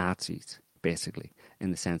Nazis, basically,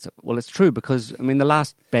 in the sense of, well, it's true because, I mean, the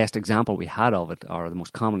last best example we had of it, or the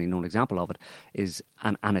most commonly known example of it, is,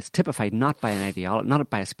 and it's typified not by not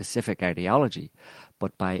by a specific ideology,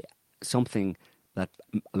 but by something that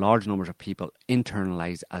large numbers of people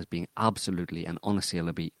internalize as being absolutely and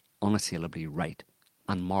unassailably right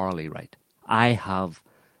and morally right. I have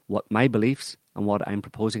what my beliefs and what I'm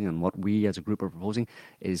proposing and what we as a group are proposing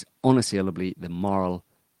is unassailably the moral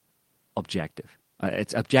objective.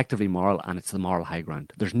 It's objectively moral and it's the moral high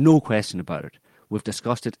ground. There's no question about it. We've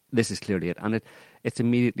discussed it. This is clearly it. And it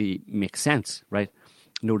immediately makes sense, right?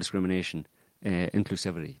 No discrimination,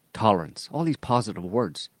 inclusivity, tolerance, all these positive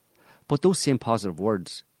words. But those same positive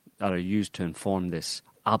words that are used to inform this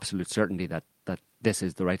absolute certainty that this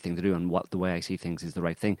is the right thing to do and what the way I see things is the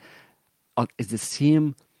right thing, is the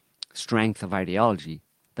same strength of ideology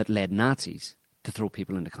that led Nazis to throw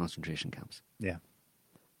people into concentration camps. Yeah.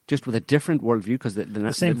 Just with a different worldview, because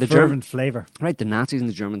The same the fervent flavour. Right, the Nazis and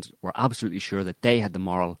the Germans were absolutely sure that they had the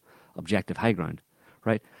moral, objective high ground,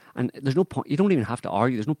 right? And there's no point, you don't even have to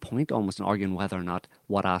argue, there's no point almost in arguing whether or not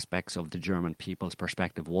what aspects of the German people's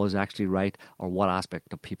perspective was actually right or what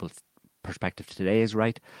aspect of people's perspective today is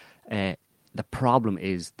right. The problem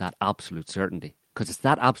is that absolute certainty, because it's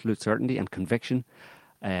that absolute certainty and conviction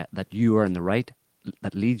that you are in the right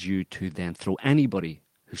that leads you to then throw anybody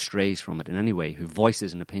who strays from it in any way, who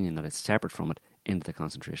voices an opinion that is separate from it, into the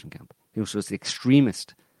concentration camp. So it's the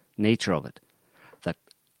extremist nature of it that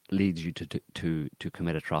leads you to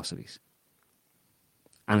commit atrocities.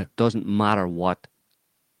 And it doesn't matter what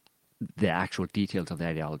the actual details of the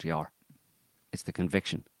ideology are. It's the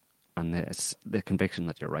conviction, and it's the conviction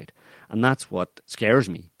that you're right. And that's what scares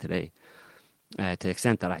me today, to the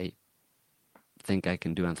extent that I think I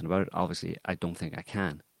can do anything about it. Obviously, I don't think I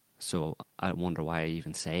can. So I wonder why I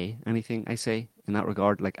even say anything I say in that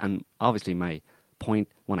regard. And obviously my point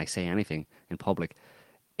when I say anything in public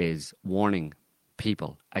is warning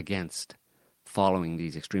people against following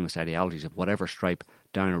these extremist ideologies of whatever stripe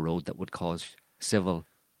down a road that would cause civil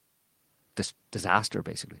disaster,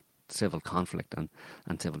 basically, civil conflict and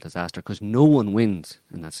civil disaster, because no one wins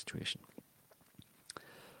in that situation.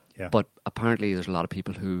 Yeah. But apparently there's a lot of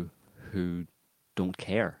people who don't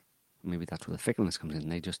care. Maybe that's where the fickleness comes in.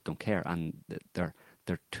 They just don't care, and they're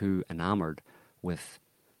too enamored with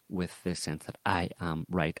this sense that I am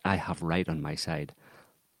right, I have right on my side,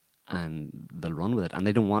 and they'll run with it. And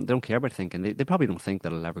they don't care about thinking. They probably don't think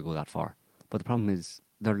that it'll ever go that far. But the problem is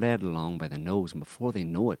they're led along by the nose, and before they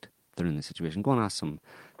know it, they're in the situation. Go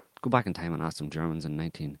back in time and ask some Germans in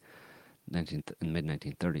mid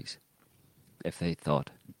 1930s if they thought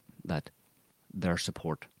that their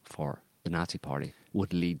support for the Nazi Party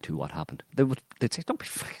would lead to what happened. They'd say,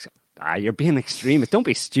 you're being extremist, don't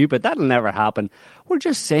be stupid, that'll never happen. We're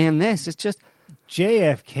just saying this, it's just...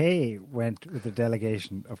 JFK went with a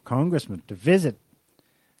delegation of congressmen to visit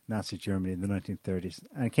Nazi Germany in the 1930s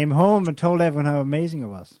and came home and told everyone how amazing it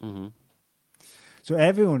was. Mm-hmm. So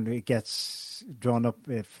everyone gets drawn up,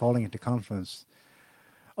 falling into confluence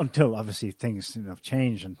until obviously things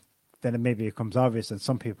change, and then it becomes obvious, and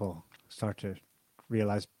some people start to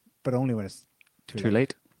realize, but only when it's too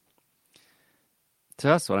late. So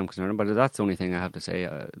that's what I'm concerned about. That's the only thing I have to say.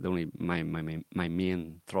 My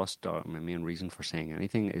main thrust or my main reason for saying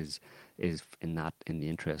anything is in the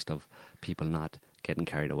interest of people not getting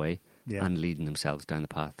carried away and leading themselves down the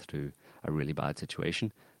path to a really bad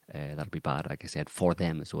situation. That'll be bad, like I said, for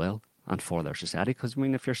them as well and for their society. Because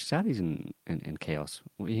if your society's in chaos,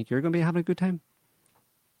 you think you're going to be having a good time,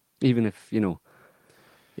 even if you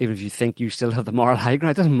think you still have the moral high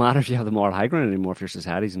ground. It doesn't matter if you have the moral high ground anymore if your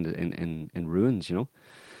society's in ruins, no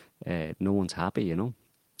one's happy,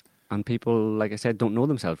 And people, like I said, don't know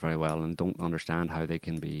themselves very well and don't understand how they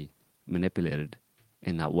can be manipulated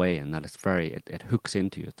in that way, and that it hooks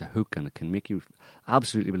into you. It's a hook, and it can make you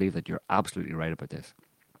absolutely believe that you're absolutely right about this.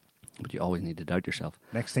 But you always need to doubt yourself.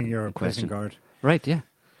 Next thing you're a prison guard. Right, yeah.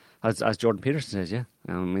 As Jordan Peterson says, yeah.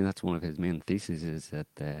 That's one of his main theses, is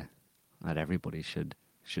that everybody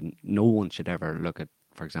no one should ever look at,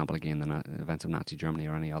 for example, again, the events of Nazi Germany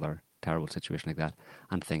or any other terrible situation like that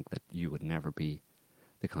and think that you would never be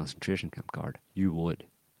the concentration camp guard. You would,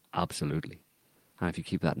 absolutely. And if you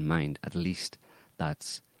keep that in mind, at least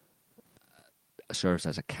that's serves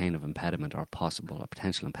as a kind of impediment or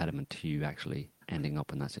potential impediment to you actually ending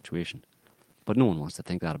up in that situation. But no one wants to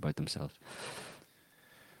think that about themselves.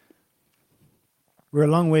 We're a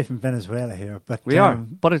long way from Venezuela here, but we are.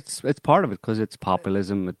 But it's part of it because it's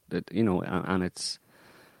populism, and it's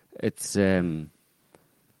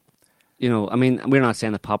we're not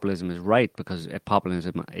saying that populism is right, because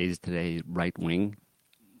populism is today right wing,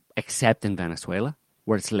 except in Venezuela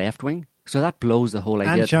where it's left wing. So that blows the whole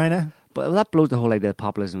idea. And China. But that blows the whole idea that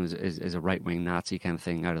populism is a right wing Nazi kind of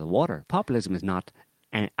thing out of the water. Populism is not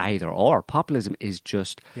either or. Populism is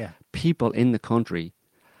just people in the country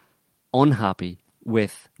unhappy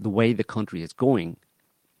with the way the country is going,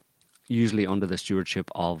 usually under the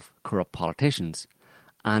stewardship of corrupt politicians,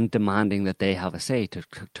 and demanding that they have a say to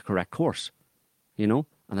correct course, and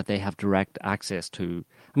that they have direct access to...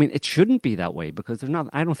 it shouldn't be that way, because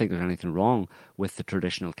I don't think there's anything wrong with the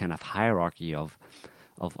traditional kind of hierarchy of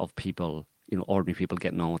people, ordinary people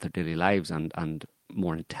getting on with their daily lives, and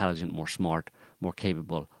more intelligent, more smart, more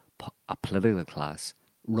capable, a political class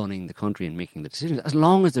running the country and making the decisions, as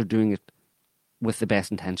long as they're doing it with the best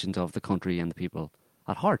intentions of the country and the people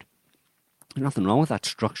at heart. There's nothing wrong with that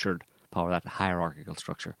structured power, that hierarchical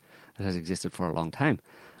structure that has existed for a long time.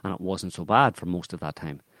 And it wasn't so bad for most of that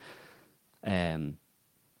time.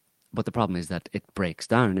 But the problem is that it breaks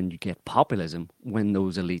down and you get populism when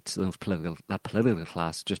those elites, that political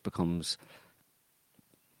class just becomes,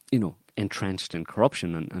 entrenched in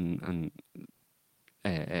corruption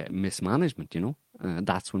and mismanagement,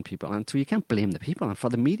 that's when people, and so you can't blame the people. And for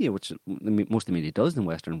the media, which most of the media does in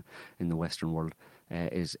the Western world,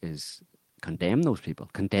 is condemn those people,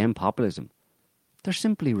 condemn populism. They're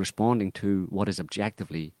simply responding to what is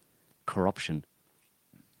objectively corruption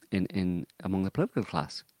in among the political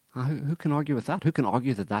class. Who can argue with that? Who can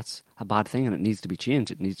argue that that's a bad thing and it needs to be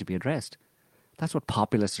changed, it needs to be addressed? That's what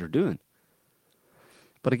populists are doing.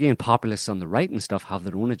 But again, populists on the right and stuff have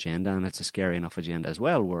their own agenda, and it's a scary enough agenda as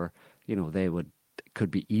well, where they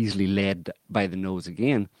could be easily led by the nose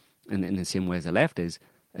again, in the same way as the left is,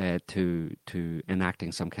 to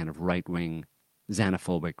enacting some kind of right-wing,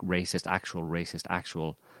 xenophobic, racist,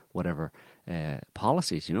 actual whatever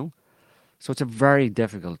policies. So it's a very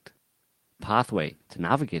difficult pathway to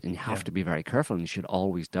navigate, and you have to be very careful, and you should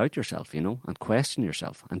always doubt yourself, and question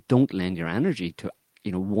yourself, and don't lend your energy to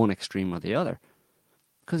one extreme or the other,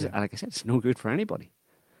 because like I said, it's no good for anybody.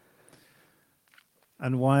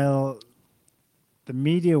 And while the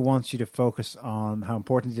media wants you to focus on how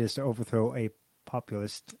important it is to overthrow a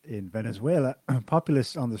populist in Venezuela,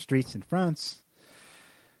 populists on the streets in France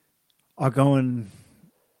are going,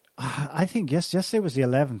 I think yesterday was the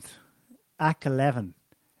 11th, Act 11.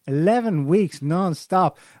 11 weeks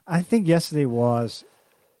non-stop. I think yesterday was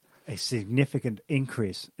a significant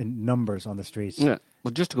increase in numbers on the streets. Yeah.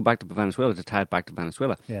 Well, just to go back to Venezuela, to tie it back to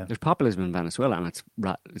Venezuela, there's populism in Venezuela, and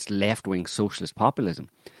it's left-wing socialist populism.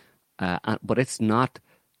 But it's not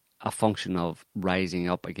a function of rising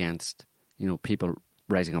up against, people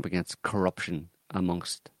rising up against corruption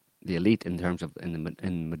amongst the elite in terms of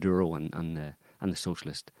in Maduro and the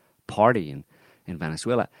Socialist Party in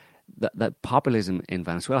Venezuela. That populism in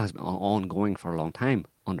Venezuela has been ongoing for a long time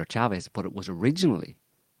under Chavez, but it was originally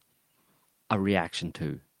a reaction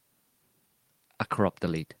to a corrupt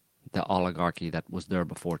elite, the oligarchy that was there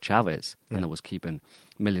before Chavez and that was keeping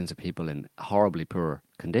millions of people in horribly poor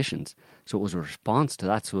conditions. So it was a response to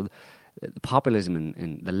that. So the populism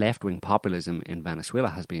in the left-wing populism in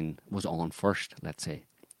Venezuela was on first, let's say.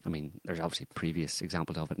 I mean, there's obviously previous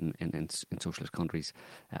examples of it in socialist countries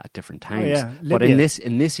at different times. But in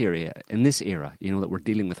this era, that we're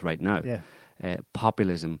dealing with right now,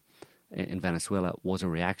 populism in Venezuela was a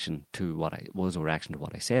reaction to what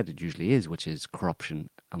I said it usually is, which is corruption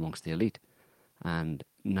amongst the elite. And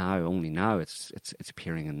only now, it's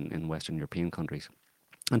appearing in Western European countries.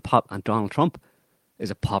 And Donald Trump is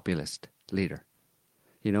a populist leader.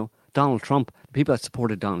 Donald Trump, the people that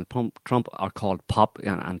supported Donald Trump are called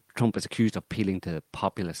and Trump is accused of appealing to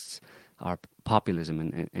populists or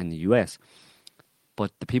populism in the US.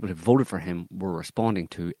 But the people who voted for him were responding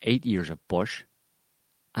to 8 years of Bush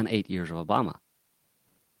and 8 years of Obama,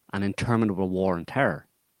 an interminable war on terror,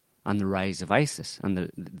 and the rise of ISIS, and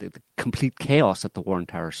the complete chaos that the war on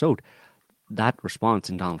terror sowed. That response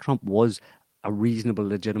in Donald Trump was a reasonable,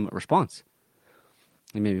 legitimate response.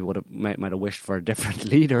 He maybe might have wished for a different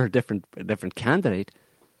leader, a different candidate,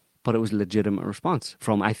 but it was a legitimate response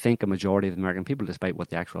from, I think, a majority of the American people, despite what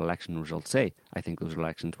the actual election results say. I think those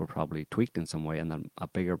elections were probably tweaked in some way, and then a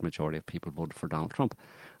bigger majority of people voted for Donald Trump.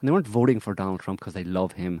 And they weren't voting for Donald Trump because they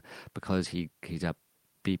love him, because he's a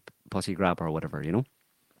beep pussy grabber or whatever,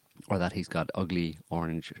 or that he's got an ugly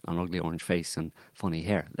orange face and funny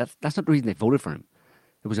hair. That's not the reason they voted for him.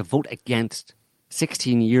 It was a vote against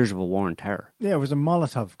 16 years of a war on terror. Yeah, it was a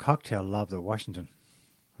Molotov cocktail lobbed at Washington.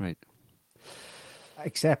 Right.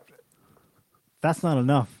 Except that's not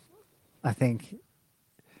enough, I think.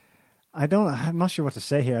 I'm not sure what to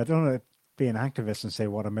say here. I don't want to be an activist and say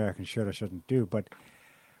what Americans should or shouldn't do, but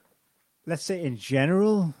let's say in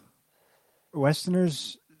general,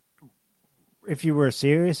 Westerners, if you were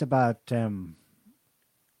serious about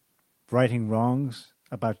righting wrongs,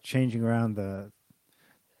 about changing around the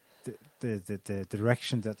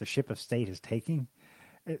direction that the ship of state is taking,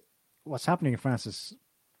 what's happening in France is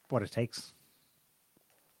what it takes.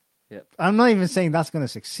 Yep. I'm not even saying that's going to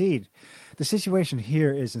succeed. The situation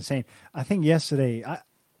here is insane. I think yesterday,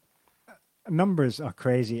 numbers are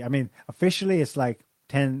crazy. I mean, officially it's like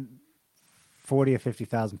 40 or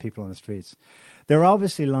 50,000 people on the streets. They're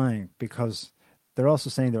obviously lying because they're also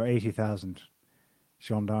saying there are 80,000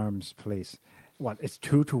 gendarmes, police. What, it's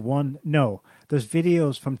 2 to 1? No. There's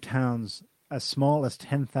videos from towns as small as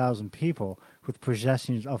 10,000 people with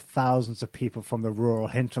processions of thousands of people from the rural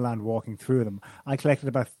hinterland walking through them. I collected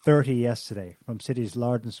about 30 yesterday from cities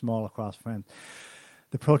large and small across France.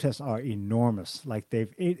 The protests are enormous. Like I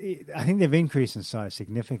think they've increased in size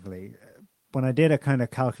significantly. When I did a kind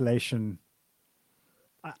of calculation,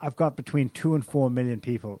 I've got between 2 and 4 million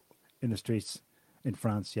people in the streets in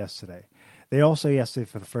France yesterday. They also yesterday,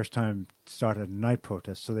 for the first time, started a night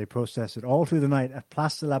protest. So they protested all through the night at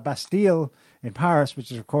Place de la Bastille in Paris,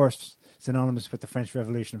 which is, of course, synonymous with the French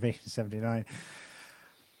Revolution of 1879.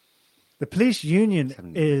 The police union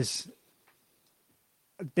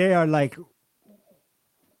they are like,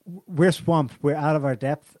 we're swamped. We're out of our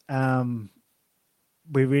depth.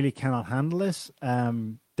 We really cannot handle this.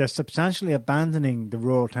 They're substantially abandoning the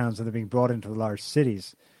rural towns and they're being brought into the large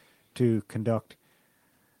cities to conduct,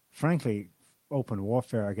 frankly, open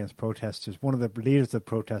warfare against protesters. One of the leaders of the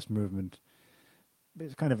protest movement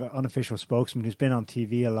is kind of an unofficial spokesman who's been on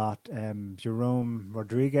TV a lot. Jerome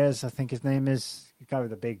Rodriguez, I think his name is. The guy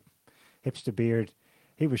with a big hipster beard.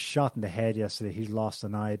 He was shot in the head yesterday. He's lost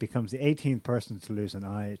an eye. He becomes the 18th person to lose an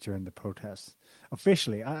eye during the protests.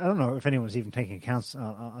 Officially, I don't know if anyone's even taking accounts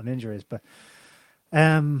on injuries, but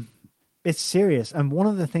it's serious. And one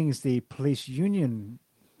of the things the police union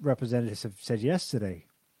representatives have said yesterday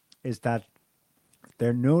is that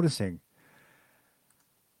they're noticing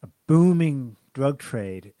a booming drug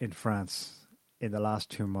trade in France in the last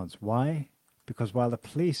 2 months. Why? Because while the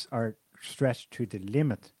police are stretched to the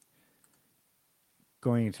limit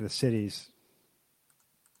going into the cities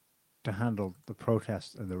to handle the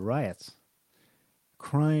protests and the riots,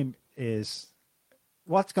 crime is...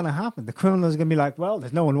 What's going to happen? The criminals are going to be like, well,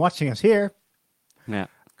 there's no one watching us here. Yeah.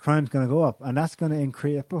 Crime's going to go up, and that's going to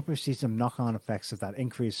increase. We'll see some knock-on effects of that.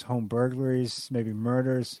 Increased home burglaries, maybe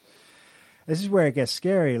murders. This is where it gets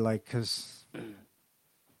scary, like, because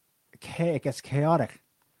it gets chaotic.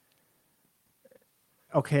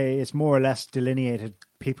 Okay, it's more or less delineated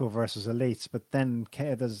people versus elites, but then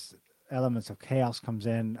there's elements of chaos comes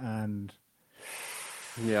in, and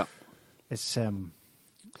yeah, it's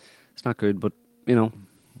not good. But you know,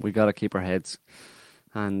 we got to keep our heads,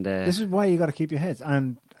 and this is why you got to keep your heads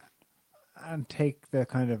and take the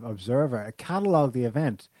kind of observer, catalog the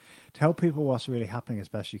event, tell people what's really happening as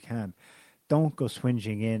best you can. Don't go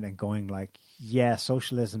swinging in and going like, yeah,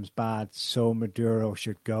 socialism's bad, so Maduro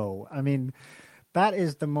should go. I mean, that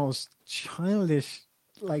is the most childish,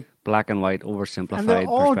 like... black and white, oversimplified and they're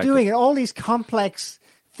all doing it. All these complex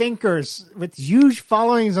thinkers with huge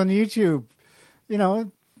followings on YouTube. You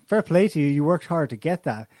know, fair play to you. You worked hard to get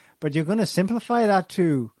that. But you're going to simplify that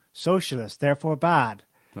to socialist, therefore bad.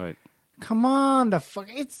 Right. Come on,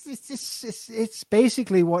 it's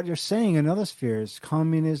basically what you're saying in other spheres.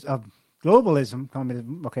 Globalism,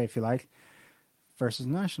 communism, okay, if you like, versus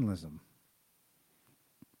nationalism.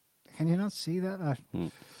 Can you not see that?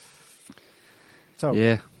 So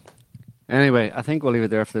yeah. Anyway, I think we'll leave it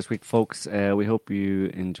there for this week, folks. We hope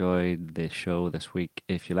you enjoyed the show this week.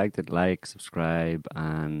 If you liked it, like, subscribe,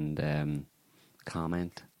 and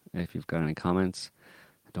comment if you've got any comments.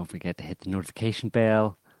 Don't forget to hit the notification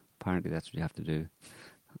bell. Apparently, that's what you have to do.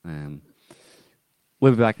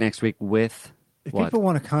 We'll be back next week with... If people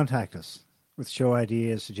want to contact us with show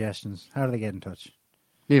ideas, suggestions, how do they get in touch?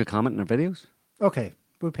 Leave a comment in our videos. Okay,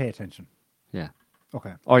 we'll pay attention. Yeah.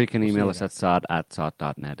 Okay. Or you can email us at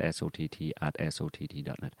sott@sott.net,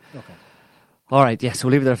 sott@sott.net. Okay. All right, yeah, so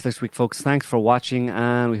we'll leave it there for this week, folks. Thanks for watching,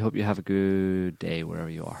 and we hope you have a good day wherever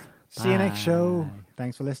you are. See you next show.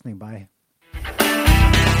 Thanks for listening. Bye.